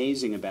 what's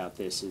amazing about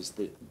this is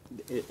that,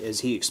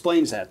 as he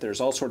explains that, there's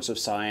all sorts of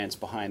science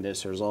behind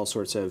this, there's all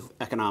sorts of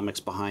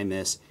economics behind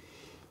this.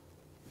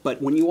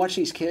 But when you watch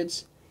these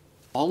kids,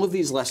 all of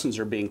these lessons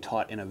are being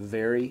taught in a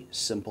very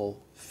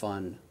simple,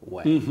 fun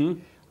way.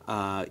 You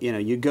know,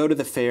 you go to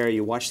the fair,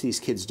 you watch these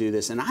kids do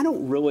this, and I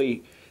don't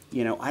really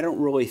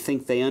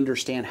think they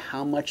understand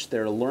how much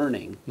they're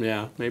learning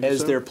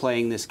as they're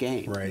playing this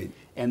game. Right.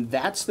 And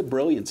that's the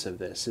brilliance of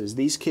this, is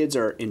these kids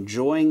are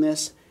enjoying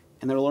this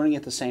and they're learning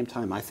at the same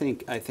time. I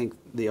think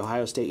the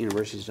Ohio State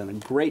University has done a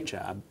great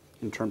job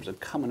in terms of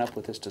coming up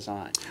with this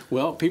design.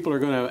 Well, people are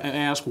going to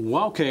ask,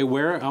 well, okay,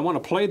 where I want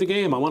to play the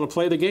game. I want to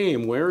play the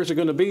game. Where is it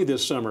going to be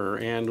this summer?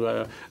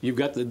 And you've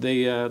got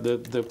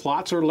the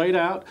plots are laid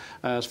out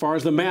as far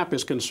as the map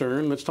is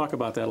concerned. Let's talk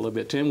about that a little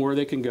bit, Tim, where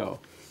they can go.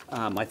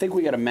 I think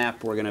we got a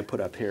map we're going to put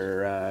up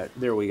here.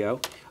 There we go.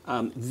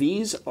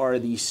 These are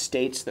the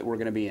states that we're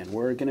going to be in.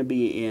 We're going to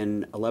be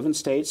in 11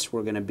 states.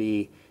 We're going to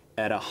be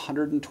at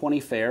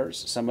 120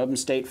 fairs, some of them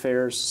state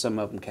fairs, some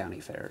of them county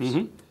fairs.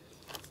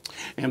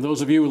 And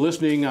those of you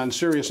listening on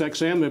Sirius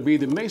XM would be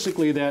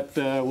basically that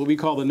what we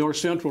call the North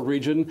Central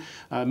region,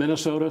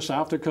 Minnesota,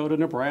 South Dakota,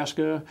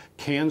 Nebraska,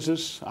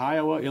 Kansas,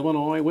 Iowa,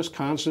 Illinois,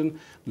 Wisconsin,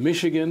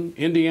 Michigan,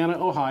 Indiana,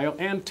 Ohio,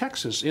 and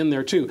Texas in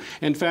there too.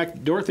 In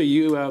fact, Dorothy,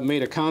 you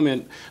made a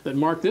comment that,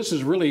 Mark, this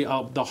is really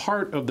the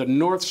heart of the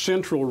North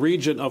Central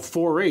region of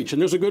 4-H,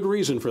 and there's a good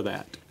reason for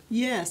that.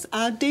 Yes,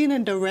 our dean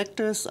and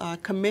directors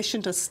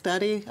commissioned a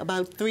study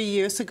about 3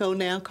 years ago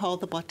now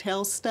called the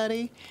Bartell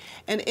Study.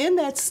 And in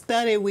that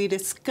study, we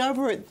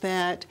discovered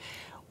that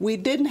we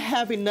didn't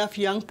have enough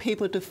young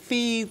people to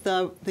feed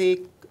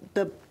the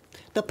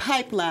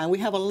pipeline. We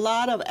have a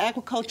lot of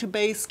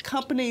agriculture-based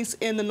companies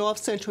in the North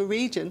Central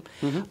region,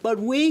 but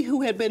we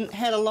who had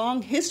a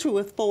long history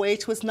with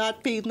 4-H was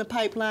not feeding the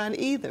pipeline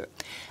either.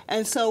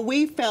 And so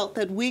we felt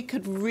that we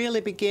could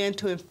really begin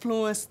to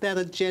influence that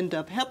agenda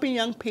of helping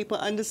young people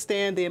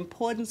understand the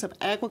importance of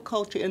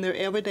agriculture in their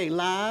everyday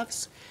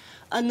lives,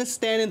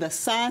 understanding the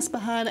science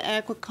behind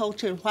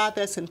agriculture and why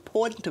that's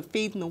important to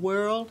feeding the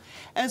world,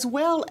 as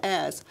well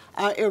as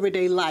our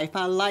everyday life,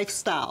 our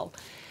lifestyle.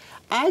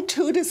 I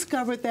too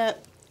discovered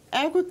that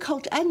I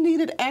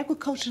needed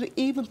agriculture to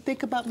even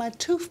think about my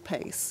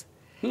toothpaste.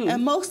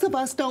 And most of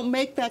us don't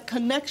make that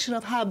connection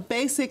of how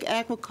basic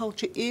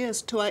agriculture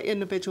is to our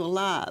individual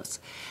lives.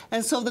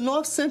 And so the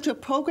North Central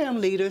program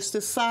leaders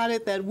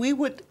decided that we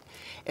would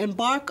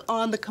embark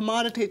on the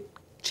commodity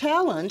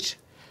challenge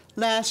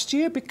last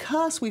year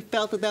because we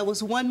felt that that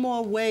was one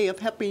more way of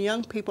helping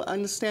young people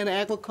understand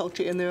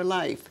agriculture in their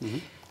life.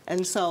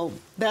 And so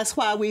that's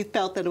why we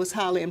felt that it was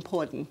highly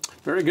important.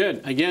 Very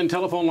good. Again,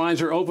 telephone lines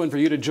are open for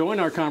you to join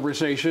our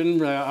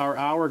conversation. Our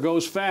hour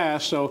goes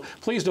fast, so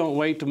please don't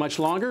wait too much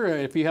longer.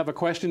 If you have a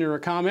question or a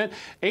comment,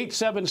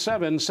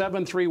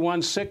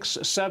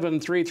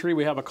 877-731-6733.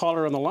 We have a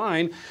caller on the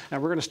line,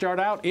 and we're going to start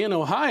out in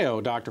Ohio,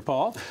 Dr.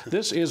 Paul.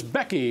 This is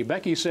Becky.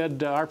 Becky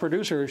said, our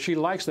producer, she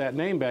likes that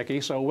name, Becky,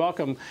 so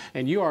welcome,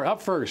 and you are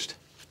up first.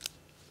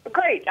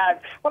 Great.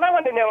 Well, I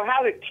want to know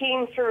how do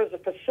teams serve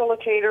as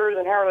facilitators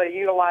and how are they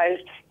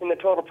utilized in the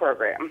total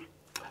program?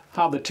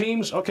 How the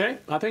teams, okay.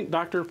 I think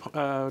Dr.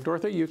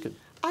 Dorothy, you could.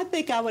 I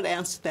think I would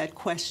answer that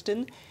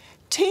question.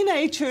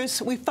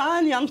 Teenagers, we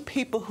find young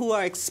people who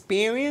are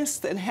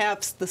experienced and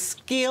have the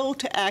skill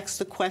to ask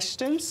the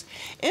questions.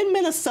 In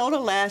Minnesota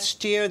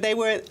last year, they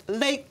were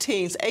late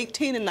teens,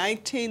 18 and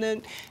 19,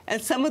 and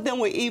some of them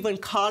were even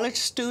college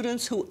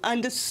students who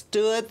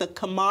understood the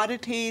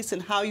commodities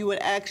and how you would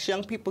ask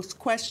young people's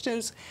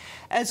questions,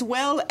 as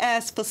well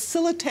as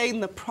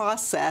facilitating the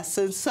process.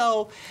 And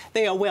so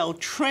they are well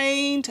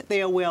trained,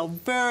 they are well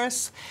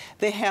versed,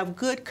 they have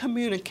good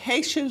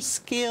communication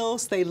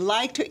skills, they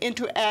like to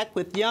interact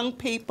with young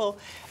people,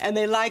 and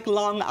they like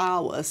long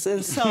hours.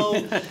 And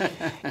so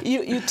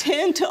you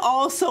tend to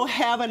also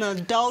have an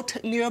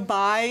adult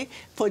nearby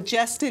for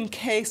just in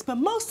case, but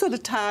most of the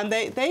time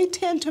they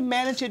tend to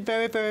manage it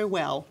very, very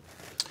well.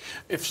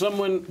 If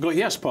someone,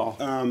 yes, Paul.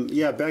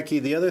 Yeah, Becky,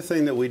 the other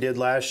thing that we did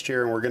last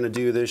year and we're going to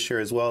do this year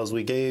as well is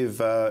we gave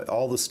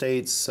all the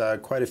states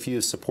quite a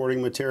few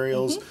supporting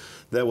materials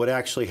that would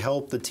actually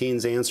help the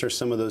teens answer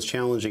some of those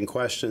challenging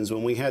questions.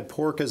 When we had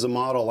pork as a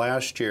model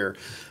last year,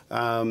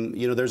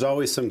 you know, there's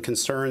always some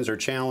concerns or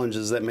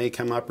challenges that may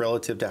come up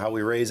relative to how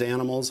we raise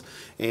animals.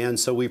 And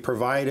so we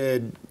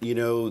provided, you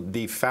know,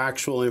 the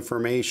factual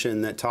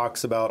information that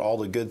talks about all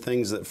the good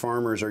things that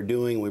farmers are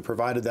doing. We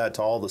provided that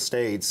to all the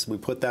states. We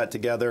put that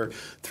together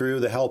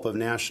through the help of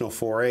National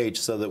 4-H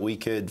so that we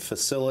could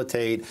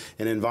facilitate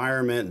an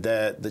environment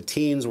that the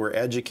teens were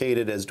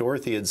educated, as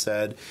Dorothy had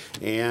said,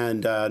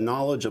 and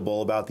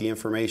knowledgeable about the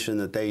information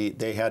that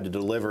they had to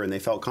deliver, and they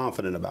felt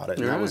confident about it,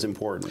 and that was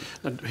important.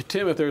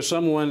 Tim, if there's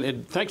someone,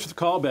 thanks for the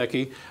call,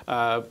 Becky.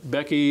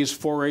 Becky's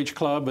 4-H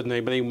club, and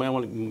they may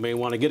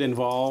want to get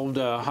involved.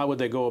 How would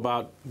they go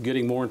about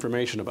getting more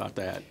information about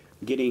that?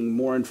 Getting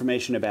more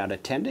information about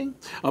attending?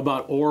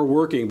 Or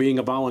working, being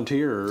a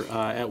volunteer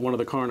at one of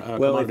the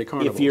commodity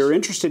carnivals. If you're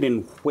interested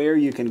in where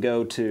you can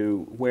go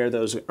to, where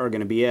those are going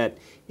to be at,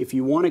 if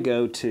you want to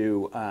go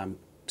to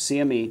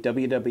CME,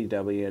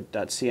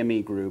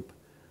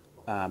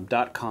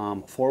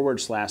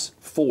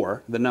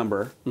 www.cmegroup.com/4, the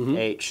number,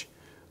 H,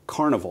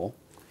 Carnival.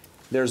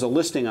 There's a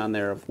listing on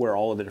there of where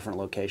all of the different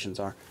locations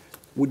are.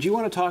 Would you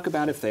want to talk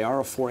about, if they are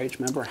a 4-H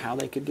member, how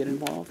they could get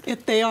involved?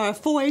 If they are a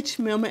 4-H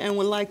member and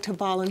would like to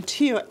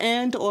volunteer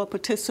and or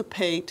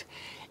participate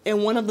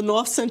in one of the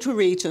North Central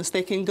regions,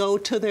 they can go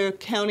to their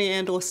county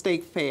and or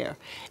state fair.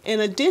 In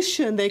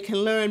addition, they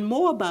can learn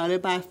more about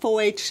it by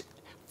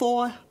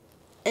 4H.org,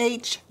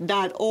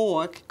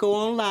 go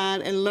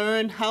online and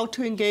learn how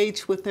to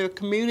engage with their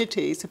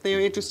communities if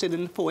they're interested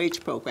in the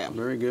 4-H program.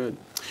 Very good.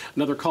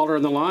 Another caller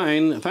on the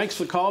line. Thanks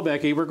for the call,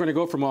 Becky. We're going to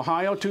go from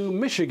Ohio to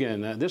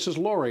Michigan. This is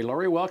Lori.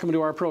 Lori, welcome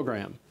to our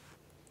program.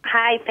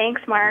 Hi,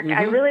 thanks, Mark.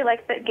 I really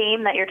like the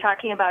game that you're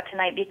talking about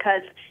tonight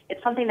because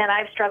it's something that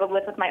I've struggled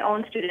with my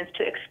own students,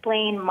 to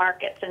explain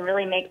markets and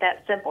really make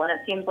that simple, and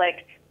it seems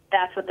like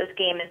that's what this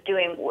game is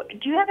doing.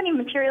 Do you have any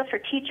materials for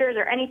teachers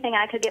or anything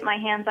I could get my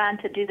hands on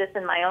to do this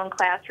in my own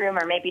classroom,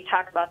 or maybe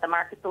talk about the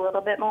markets a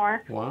little bit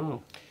more?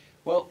 Wow.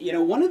 Well, you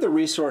know, one of the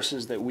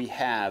resources that we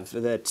have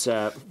that's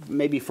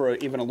maybe for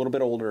even a little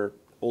bit older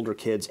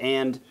kids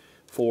and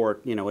for,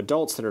 you know,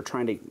 adults that are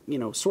trying to, you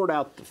know, sort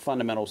out the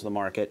fundamentals of the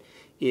market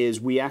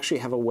is we actually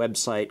have a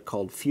website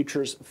called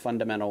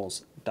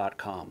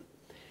futuresfundamentals.com.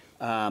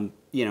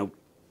 You know,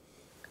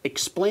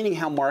 explaining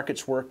how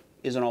markets work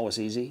isn't always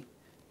easy.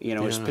 You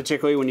know,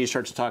 particularly when you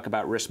start to talk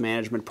about risk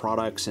management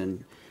products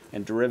and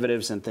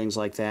derivatives and things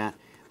like that.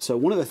 So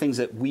one of the things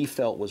that we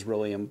felt was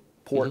really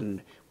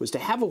important was to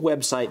have a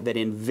website that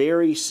in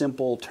very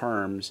simple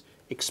terms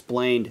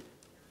explained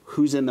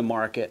who's in the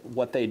market,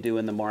 what they do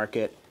in the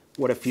market,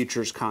 what a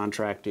futures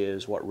contract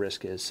is, what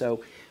risk is.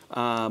 So,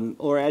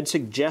 Laura, I'd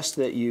suggest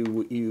that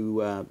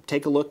you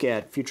take a look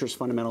at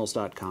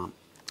futuresfundamentals.com.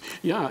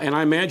 Yeah, and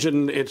I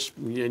imagine it's,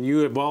 and you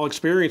have all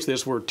experienced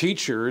this, where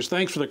teachers,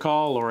 thanks for the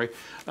call, Lori,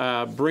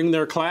 bring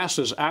their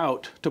classes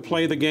out to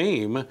play the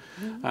game.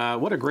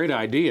 What a great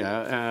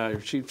idea.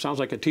 She sounds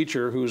like a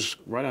teacher who's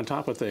right on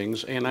top of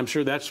things, and I'm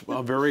sure that's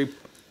a very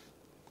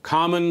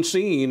common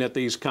scene at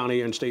these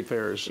county and state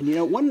fairs. And you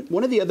know,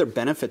 one of the other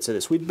benefits of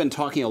this, we've been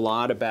talking a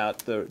lot about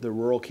the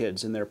rural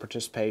kids and their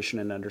participation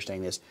and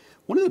understanding this.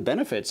 One of the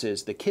benefits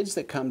is the kids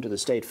that come to the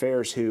state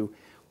fairs who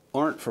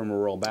aren't from a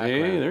rural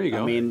background. Hey, there you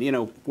go. I mean, you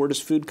know, where does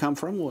food come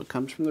from? Well, it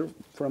comes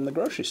from the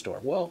grocery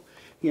store. Well,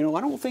 you know,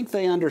 I don't think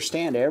they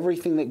understand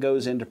everything that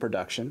goes into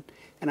production,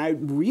 and I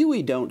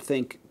really don't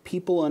think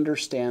people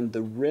understand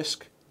the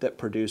risk that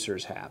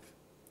producers have.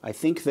 I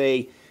think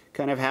they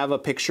kind of have a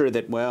picture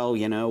that, well,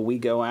 you know, we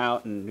go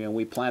out and, you know,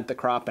 we plant the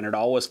crop and it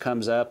always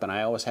comes up and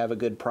I always have a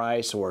good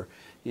price, or,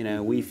 you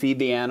know, we feed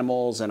the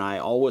animals and I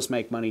always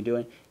make money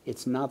doing it.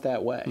 It's not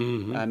that way.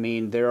 I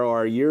mean, there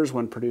are years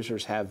when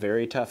producers have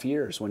very tough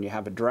years, when you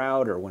have a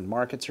drought or when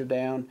markets are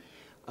down.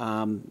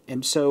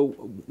 And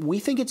so we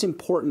think it's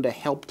important to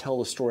help tell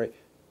the story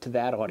to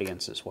that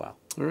audience as well.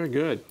 Very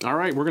good. All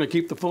right, we're going to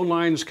keep the phone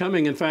lines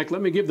coming. In fact,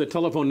 let me give the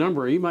telephone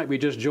number. You might be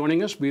just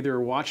joining us, either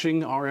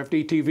watching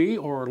RFD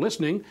TV or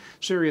listening,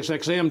 Sirius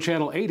XM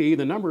Channel 80.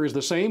 The number is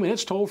the same, and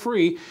it's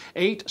toll-free,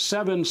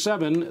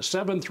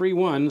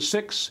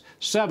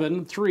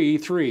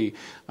 877-731-6733.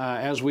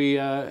 As we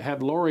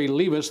have Lori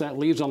leave us, that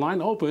leaves a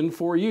line open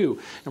for you.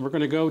 And we're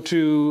going to go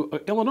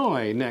to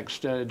Illinois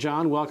next.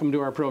 John, welcome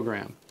to our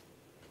program.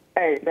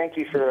 Hey, thank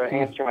you for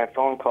answering my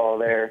phone call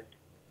there.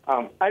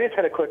 I just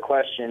had a quick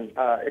question.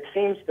 It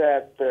seems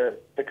that the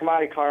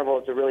Commodity Carnival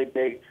is a really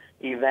big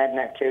event and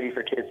activity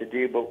for kids to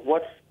do, but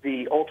what's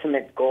the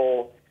ultimate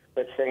goal,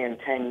 let's say in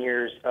 10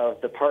 years, of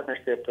the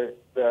partnership with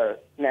the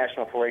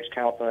National 4-H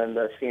Council and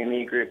the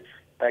CME Group?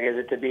 Like, is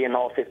it to be in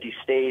all 50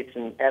 states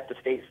and at the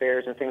state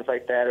fairs and things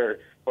like that, or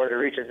to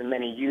reach as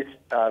many youth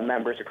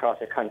members across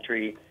the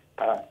country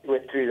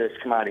through this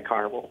Commodity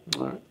Carnival?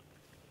 All right.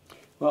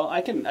 Well,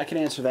 I can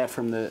answer that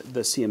from the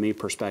CME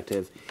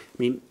perspective. I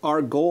mean,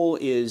 our goal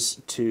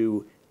is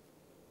to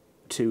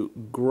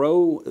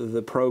grow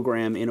the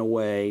program in a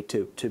way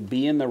to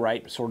be in the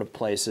right sort of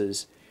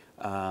places,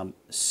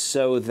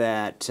 so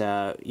that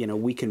you know,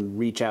 we can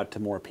reach out to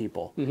more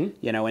people.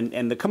 You know,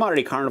 and the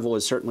Commodity Carnival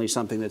is certainly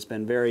something that's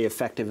been very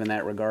effective in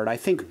that regard. I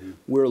think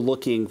we're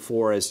looking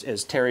for,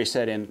 as Terry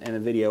said in the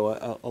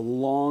video, a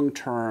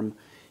long-term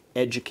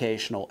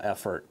educational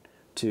effort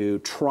to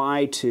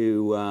try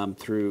to,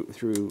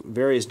 through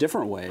various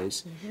different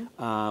ways,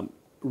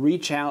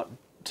 reach out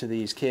to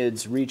these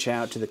kids, reach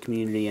out to the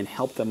community, and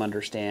help them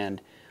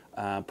understand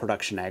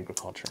production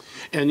agriculture.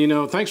 And you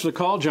know, thanks for the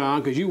call,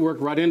 John, because you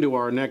worked right into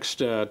our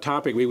next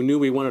topic we knew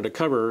we wanted to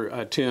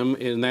cover, Tim,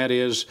 and that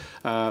is,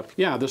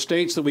 the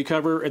states that we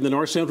cover in the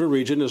North Central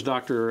region, as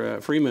Dr.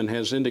 Freeman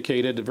has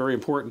indicated, very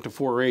important to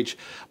 4-H,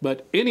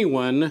 but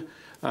anyone,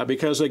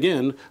 because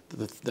again,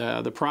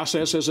 the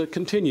process as it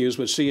continues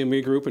with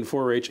CME Group and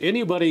 4-H,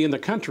 anybody in the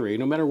country,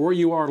 no matter where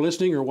you are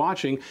listening or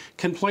watching,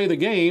 can play the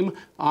game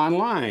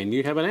online.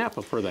 You have an app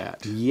for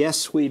that.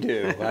 Yes, we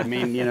do. I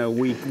mean, you know,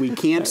 we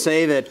can't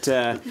say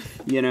that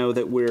you know,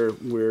 that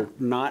we're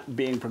not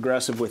being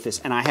progressive with this.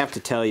 And I have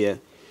to tell you,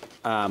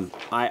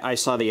 I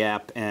saw the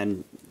app,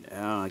 and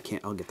I'll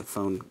get the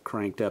phone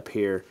cranked up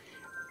here.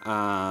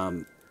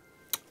 I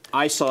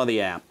saw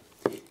the app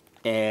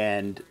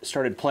and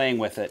started playing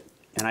with it.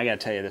 And I got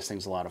to tell you, this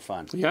thing's a lot of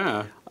fun.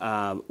 Yeah.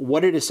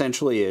 What it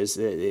essentially is,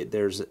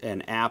 there's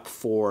an app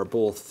for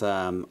both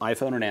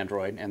iPhone and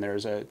Android, and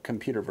there's a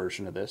computer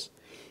version of this.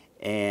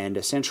 And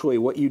essentially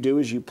what you do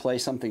is you play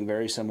something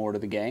very similar to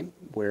the game,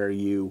 where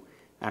you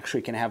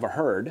actually can have a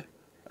herd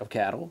of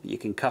cattle. You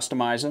can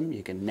customize them,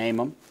 you can name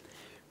them.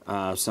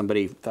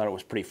 Somebody thought it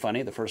was pretty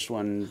funny.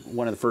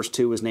 One of the first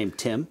two was named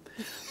Tim.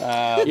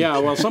 Yeah,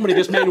 well, somebody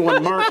just named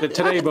one Mark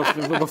today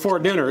before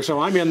dinner, so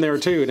I'm in there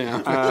too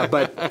now.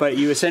 But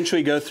you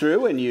essentially go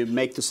through and you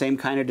make the same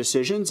kind of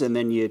decisions, and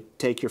then you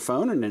take your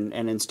phone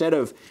and instead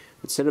of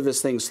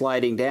this thing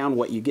sliding down,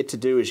 what you get to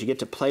do is you get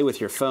to play with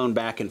your phone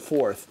back and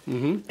forth.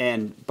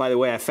 And by the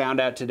way, I found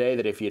out today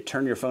that if you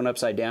turn your phone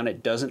upside down,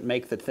 it doesn't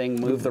make the thing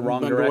move the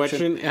wrong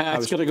direction. Yeah,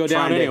 it's going to go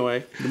down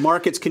anyway. The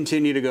markets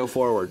continue to go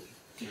forward.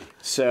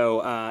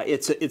 So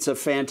it's a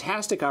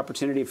fantastic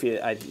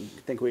opportunity. I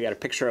think we got a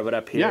picture of it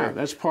up here. Yeah,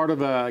 that's part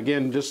of,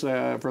 again, just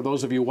for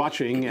those of you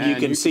watching. You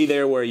can see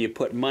there where you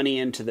put money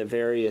into the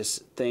various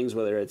things,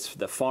 whether it's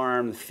the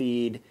farm, the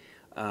feed,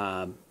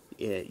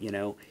 you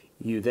know,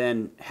 you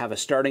then have a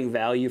starting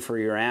value for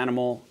your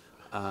animal.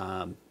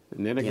 And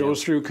then it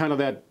goes through kind of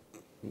that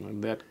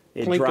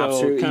it drops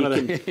through.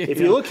 If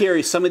you look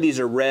here, some of these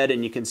are red,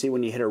 and you can see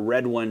when you hit a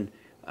red one,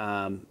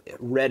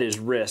 red is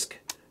risk.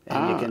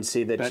 And you can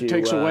see that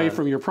takes away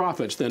from your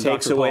profits then,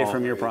 takes Dr. away Paul.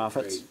 from your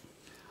profits.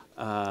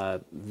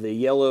 The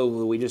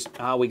yellow,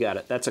 we got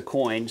it. That's a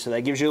coin, so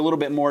that gives you a little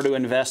bit more to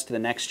invest the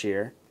next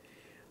year.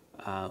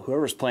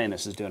 Whoever's playing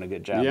this is doing a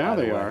good job. Yeah, by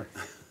the they way. are.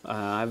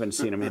 I haven't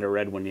seen them hit a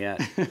red one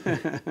yet.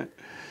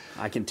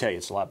 I can tell you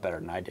it's a lot better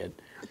than I did.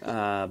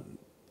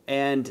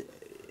 And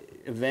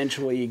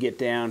eventually you get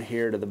down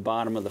here to the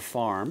bottom of the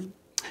farm.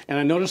 And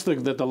I noticed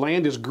that the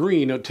land is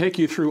green. It'll take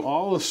you through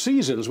all the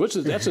seasons,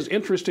 that's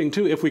interesting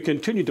too. If we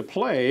continue to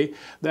play,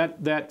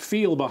 that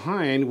field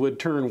behind would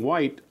turn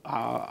white,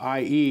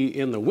 i.e.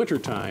 in the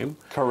wintertime.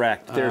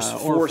 Correct. There's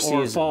four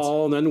seasons. Or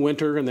fall, and then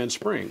winter, and then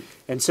spring.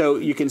 And so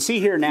you can see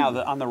here now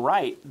that on the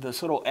right,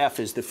 this little F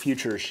is the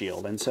future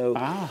shield. And so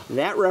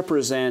that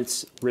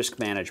represents risk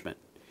management.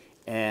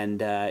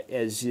 And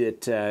as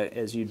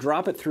you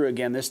drop it through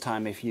again this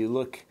time, if you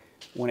look,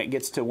 when it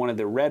gets to one of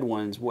the red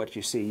ones, what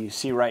you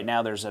see right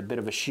now there's a bit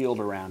of a shield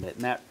around it,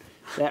 and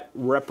that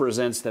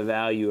represents the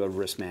value of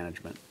risk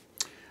management.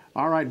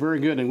 All right, very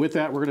good. And with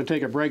that, we're going to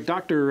take a break.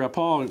 Dr.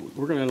 Paul,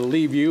 we're going to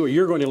leave you, or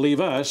you're going to leave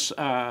us.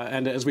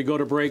 And as we go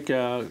to break,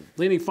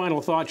 any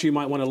final thoughts you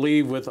might want to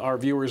leave with our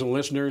viewers and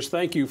listeners?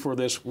 Thank you for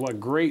this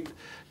great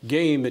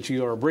game that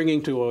you are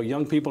bringing to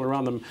young people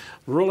around the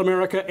rural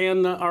America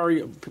and our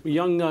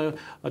young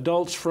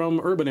adults from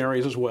urban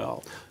areas as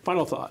well.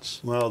 Final thoughts?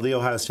 Well, The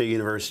Ohio State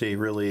University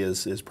really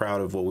is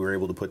proud of what we were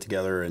able to put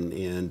together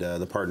and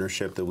the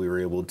partnership that we were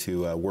able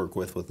to work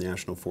with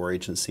National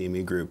 4-H and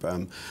CME Group.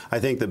 I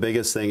think the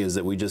biggest thing is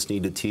that we just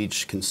need to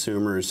teach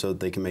consumers so that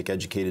they can make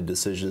educated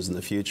decisions in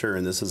the future,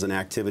 and this is an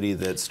activity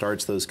that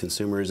starts those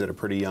consumers at a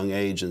pretty young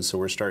age, and so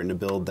we're starting to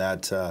build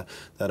that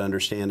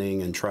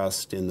understanding and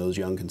trust in those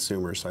young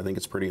consumers. So I think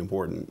it's pretty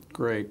important.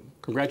 Great.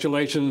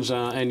 Congratulations,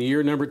 and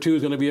year number 2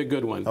 is going to be a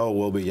good one. Oh,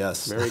 will be,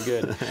 yes. Very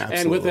good.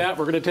 And with that,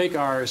 we're going to take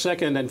our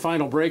second and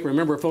final break.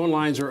 Remember, phone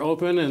lines are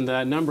open, and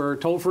the number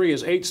toll-free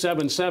is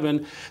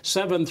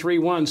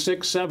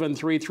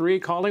 877-731-6733.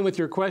 Call in with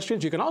your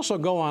questions. You can also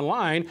go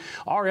online,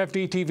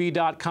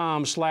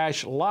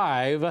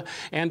 rfdtv.com/live,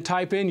 and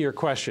type in your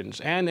questions.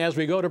 And as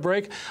we go to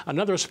break,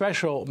 another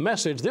special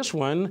message. This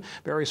one,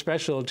 very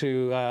special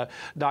to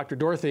Dr.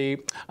 Dorothy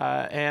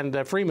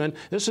and Freeman.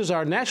 This is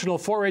our National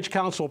 4-H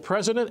Council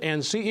President and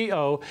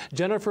CEO,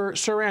 Jennifer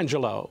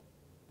Sarangelo.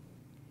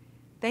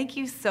 Thank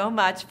you so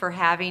much for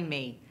having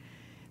me.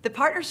 The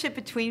partnership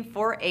between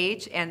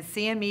 4-H and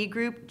CME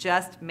Group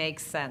just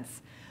makes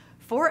sense.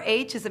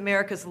 4-H is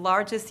America's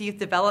largest youth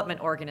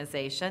development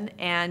organization,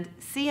 and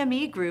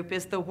CME Group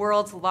is the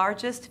world's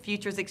largest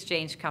futures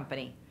exchange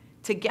company.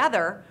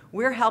 Together,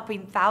 we're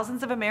helping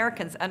thousands of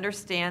Americans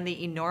understand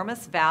the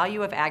enormous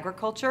value of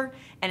agriculture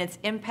and its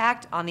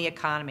impact on the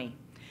economy.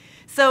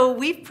 So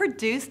we've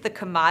produced the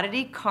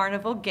Commodity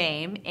Carnival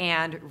game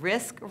and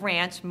Risk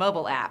Ranch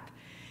mobile app.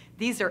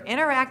 These are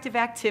interactive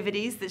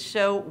activities that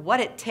show what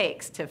it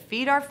takes to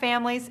feed our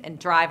families and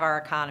drive our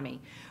economy.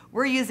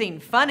 We're using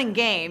fun and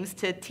games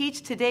to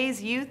teach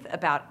today's youth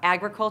about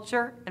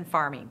agriculture and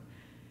farming.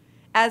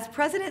 As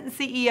President and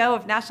CEO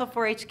of National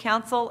 4-H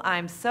Council,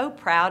 I'm so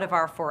proud of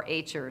our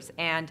 4-Hers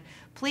and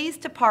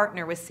pleased to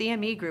partner with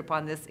CME Group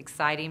on this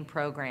exciting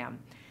program.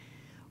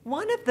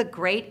 One of the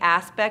great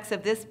aspects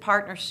of this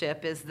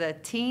partnership is the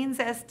Teens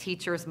as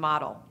Teachers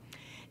model.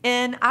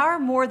 In our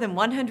more than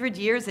 100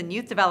 years in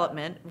youth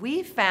development,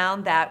 we've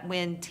found that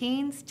when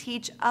teens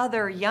teach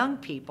other young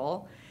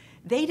people,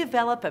 they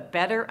develop a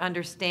better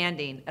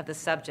understanding of the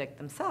subject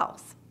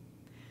themselves.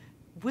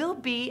 We'll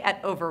be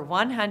at over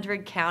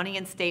 100 county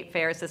and state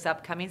fairs this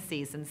upcoming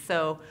season,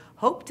 so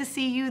hope to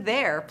see you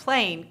there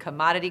playing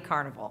Commodity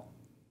Carnival.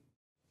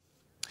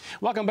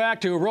 Welcome back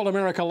to Rural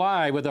America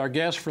Live with our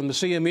guests from the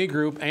CME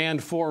Group and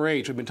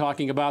 4-H. We've been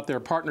talking about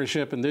their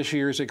partnership in this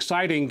year's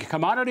exciting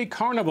Commodity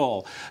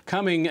Carnival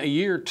coming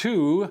year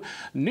 2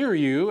 near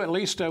you. At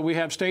least we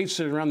have states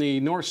around the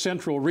north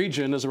central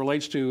region as it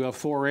relates to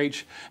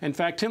 4-H. In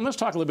fact, Tim, let's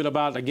talk a little bit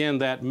about, again,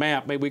 that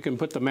map. Maybe we can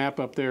put the map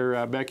up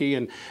there,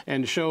 Becky,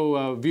 and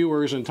show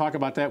viewers and talk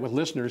about that with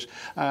listeners.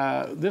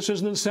 This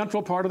is in the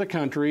central part of the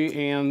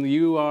country, and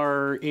you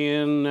are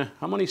in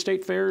how many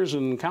state fairs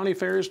and county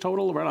fairs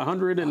total? Around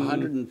 120.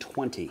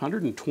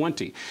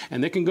 120.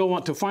 And they can go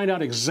on to find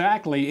out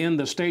exactly in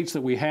the states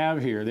that we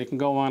have here. They can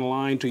go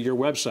online to your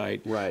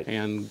website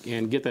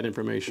and get that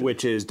information.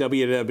 Which is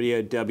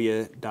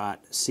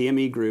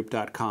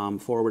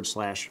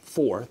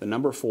www.cmegroup.com/4, the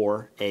number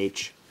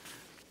 4H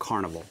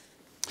Carnival.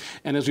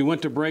 And as we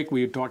went to break,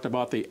 we talked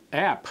about the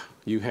app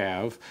you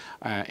have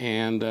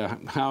and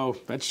how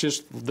that's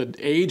just the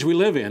age we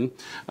live in.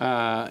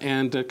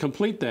 And to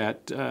complete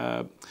that,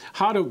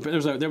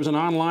 there was an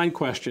online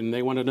question.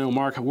 They wanted to know,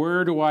 Mark,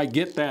 where do I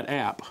get that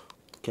app?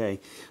 Okay.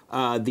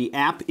 The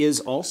app is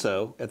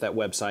also at that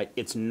website.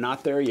 It's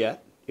not there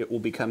yet. It will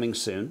be coming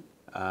soon.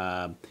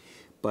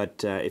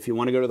 But if you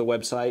want to go to the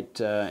website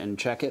and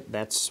check it,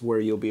 that's where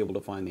you'll be able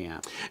to find the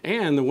app.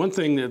 And the one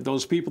thing that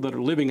those people that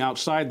are living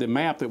outside the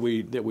map that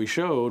we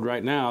showed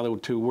right now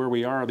to where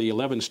we are, the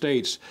 11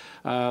 states,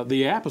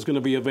 the app is going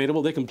to be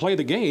available. They can play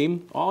the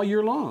game all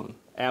year long.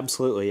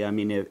 Absolutely. I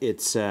mean,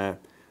 it's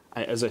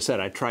as I said,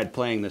 I tried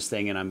playing this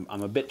thing, and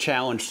I'm a bit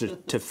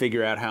challenged to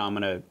figure out how I'm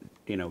going to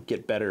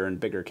get better and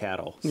bigger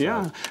cattle. So.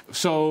 Yeah.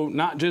 So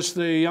not just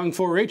the young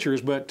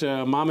 4-H'ers, but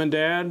mom and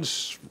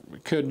dads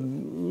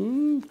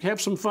could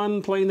have some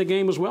fun playing the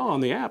game as well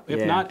on the app,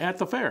 if not at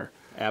the fair.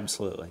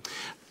 Absolutely.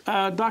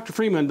 Dr.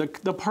 Freeman,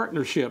 the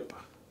partnership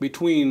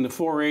between the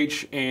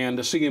 4-H and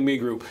the CME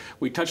Group,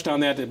 we touched on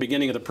that at the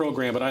beginning of the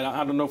program, but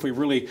I don't know if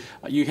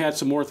you had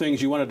some more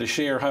things you wanted to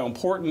share, how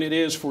important it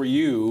is for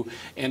you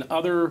and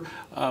other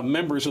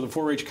members of the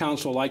 4-H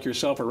Council like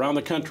yourself around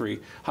the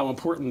country, how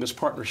important this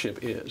partnership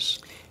is.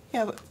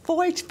 Yeah,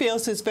 4-H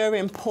feels it's very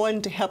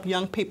important to help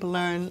young people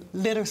learn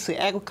literacy,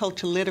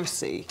 agricultural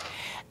literacy.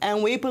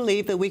 And we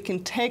believe that we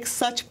can take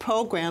such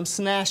programs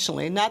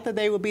nationally, not that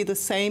they will be the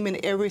same in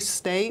every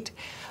state,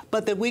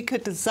 but that we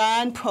could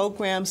design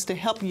programs to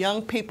help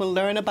young people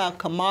learn about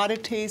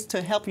commodities,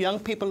 to help young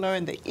people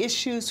learn the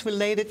issues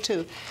related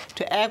to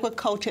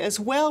agriculture, as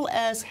well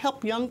as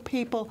help young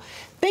people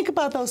think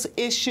about those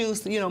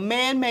issues,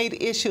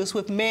 man-made issues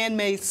with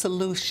man-made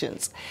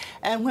solutions.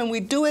 And when we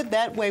do it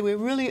that way, we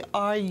really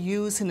are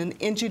using an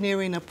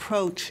engineering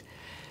approach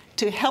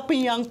to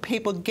helping young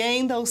people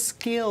gain those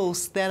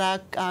skills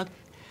that our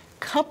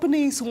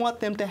companies want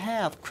them to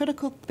have: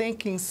 critical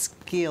thinking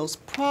skills,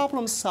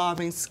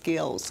 problem-solving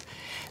skills.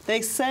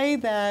 They say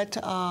that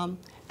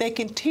they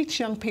can teach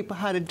young people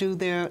how to do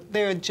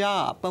their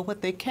job, but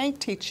what they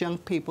can't teach young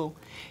people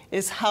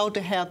is how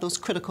to have those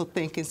critical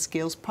thinking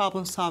skills,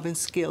 problem-solving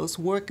skills,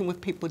 working with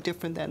people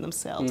different than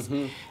themselves.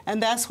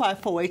 And that's why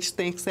 4-H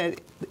thinks that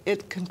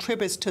it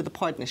contributes to the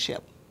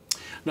partnership.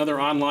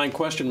 Another online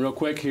question real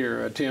quick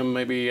here, Tim,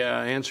 maybe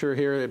answer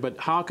here, but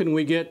how can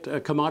we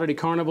get Commodity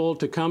Carnival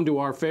to come to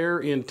our fair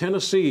in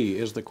Tennessee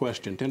is the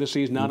question.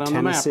 Tennessee's not on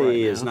the map right now.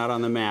 Tennessee is not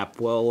on the map.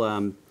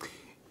 Well,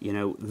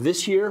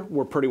 this year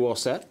we're pretty well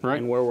set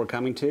in where we're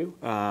coming to.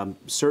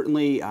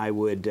 Certainly I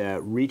would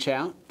reach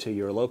out to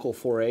your local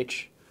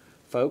 4-H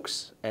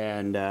folks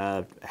and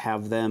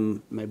have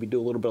them maybe do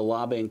a little bit of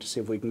lobbying to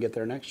see if we can get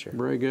there next year.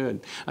 Very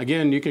good.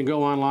 Again, you can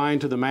go online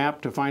to the map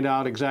to find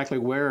out exactly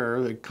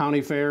where the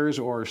county fairs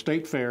or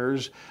state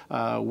fairs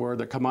where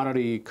the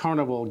Commodity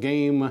Carnival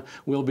game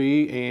will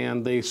be,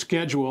 and the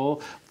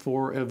schedule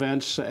for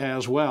events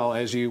as well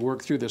as you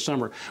work through the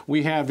summer.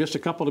 We have just a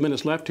couple of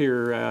minutes left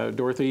here,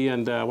 Dorothy,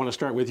 and I want to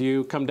start with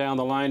you. Come down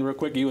the line real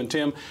quick, you and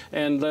Tim,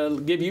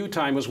 and give you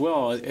time as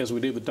well, as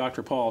we did with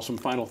Dr. Paul, some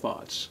final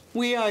thoughts.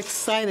 We are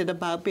excited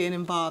about being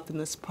involved in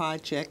this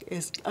project.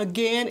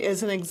 Again,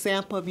 is an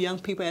example of young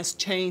people as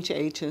change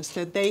agents,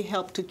 that they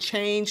help to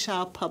change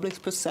our public's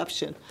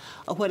perception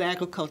of what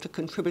agriculture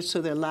contributes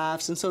to their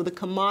lives. And so the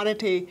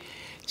Commodity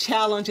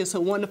Challenge is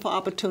a wonderful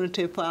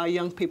opportunity for our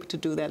young people to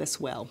do that as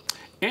well.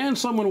 And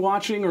someone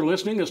watching or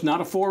listening that's not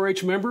a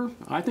 4-H member,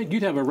 I think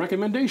you'd have a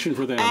recommendation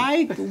for them.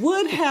 I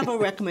would have a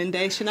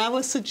recommendation. I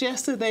would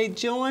suggest that they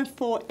join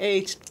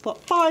 4-H. As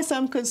far as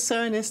I'm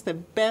concerned, it's the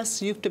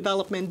best youth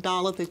development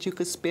dollar that you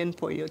could spend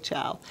for your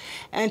child.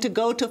 And to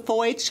go to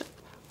 4-H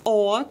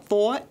or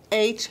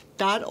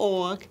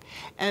 4H.org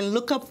and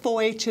look up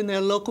 4-H in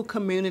their local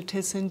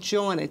communities and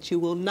join it. You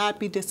will not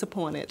be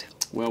disappointed.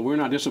 Well, we're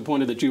not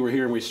disappointed that you were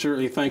here, and we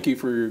certainly thank you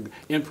for your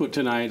input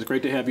tonight. It's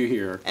great to have you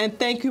here. And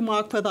thank you,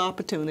 Mark, for the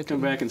opportunity.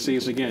 Come back and see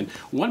us again.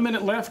 1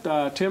 minute left.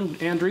 Tim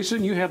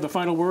Andreessen, you have the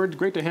final word.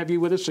 Great to have you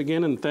with us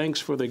again, and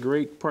thanks for the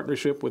great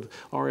partnership with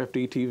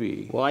RFD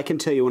TV. Well, I can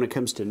tell you when it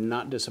comes to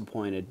not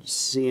disappointed,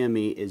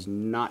 CME is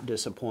not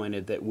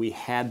disappointed that we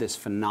had this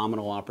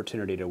phenomenal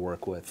opportunity to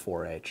work with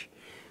 4-H.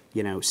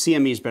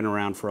 CME's been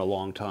around for a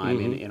long time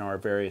in our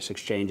various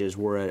exchanges.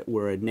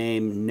 We're a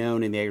name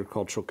known in the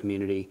agricultural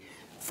community.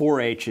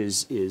 4-H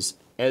is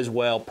as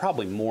well,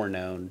 probably more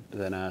known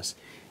than us.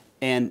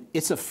 And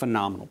it's a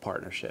phenomenal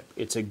partnership.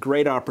 It's a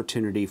great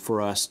opportunity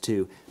for us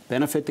to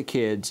benefit the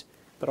kids,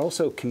 but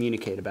also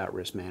communicate about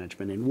risk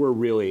management. And we're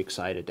really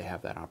excited to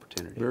have that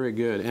opportunity. Very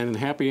good. And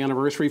happy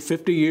anniversary,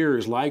 50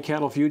 years, live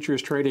cattle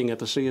futures trading at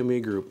the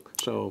CME Group.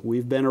 So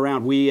we've been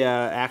around. We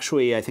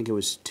actually, I think it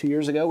was 2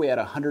 years ago, we had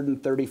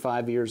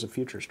 135 years of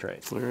futures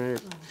trade. All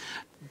right.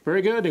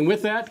 Very good. And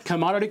with that,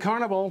 Commodity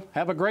Carnival.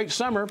 Have a great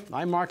summer.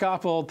 I'm Mark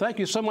Oppold. Thank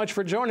you so much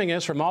for joining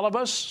us. From all of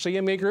us,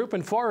 CME Group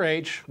and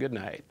 4-H, good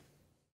night.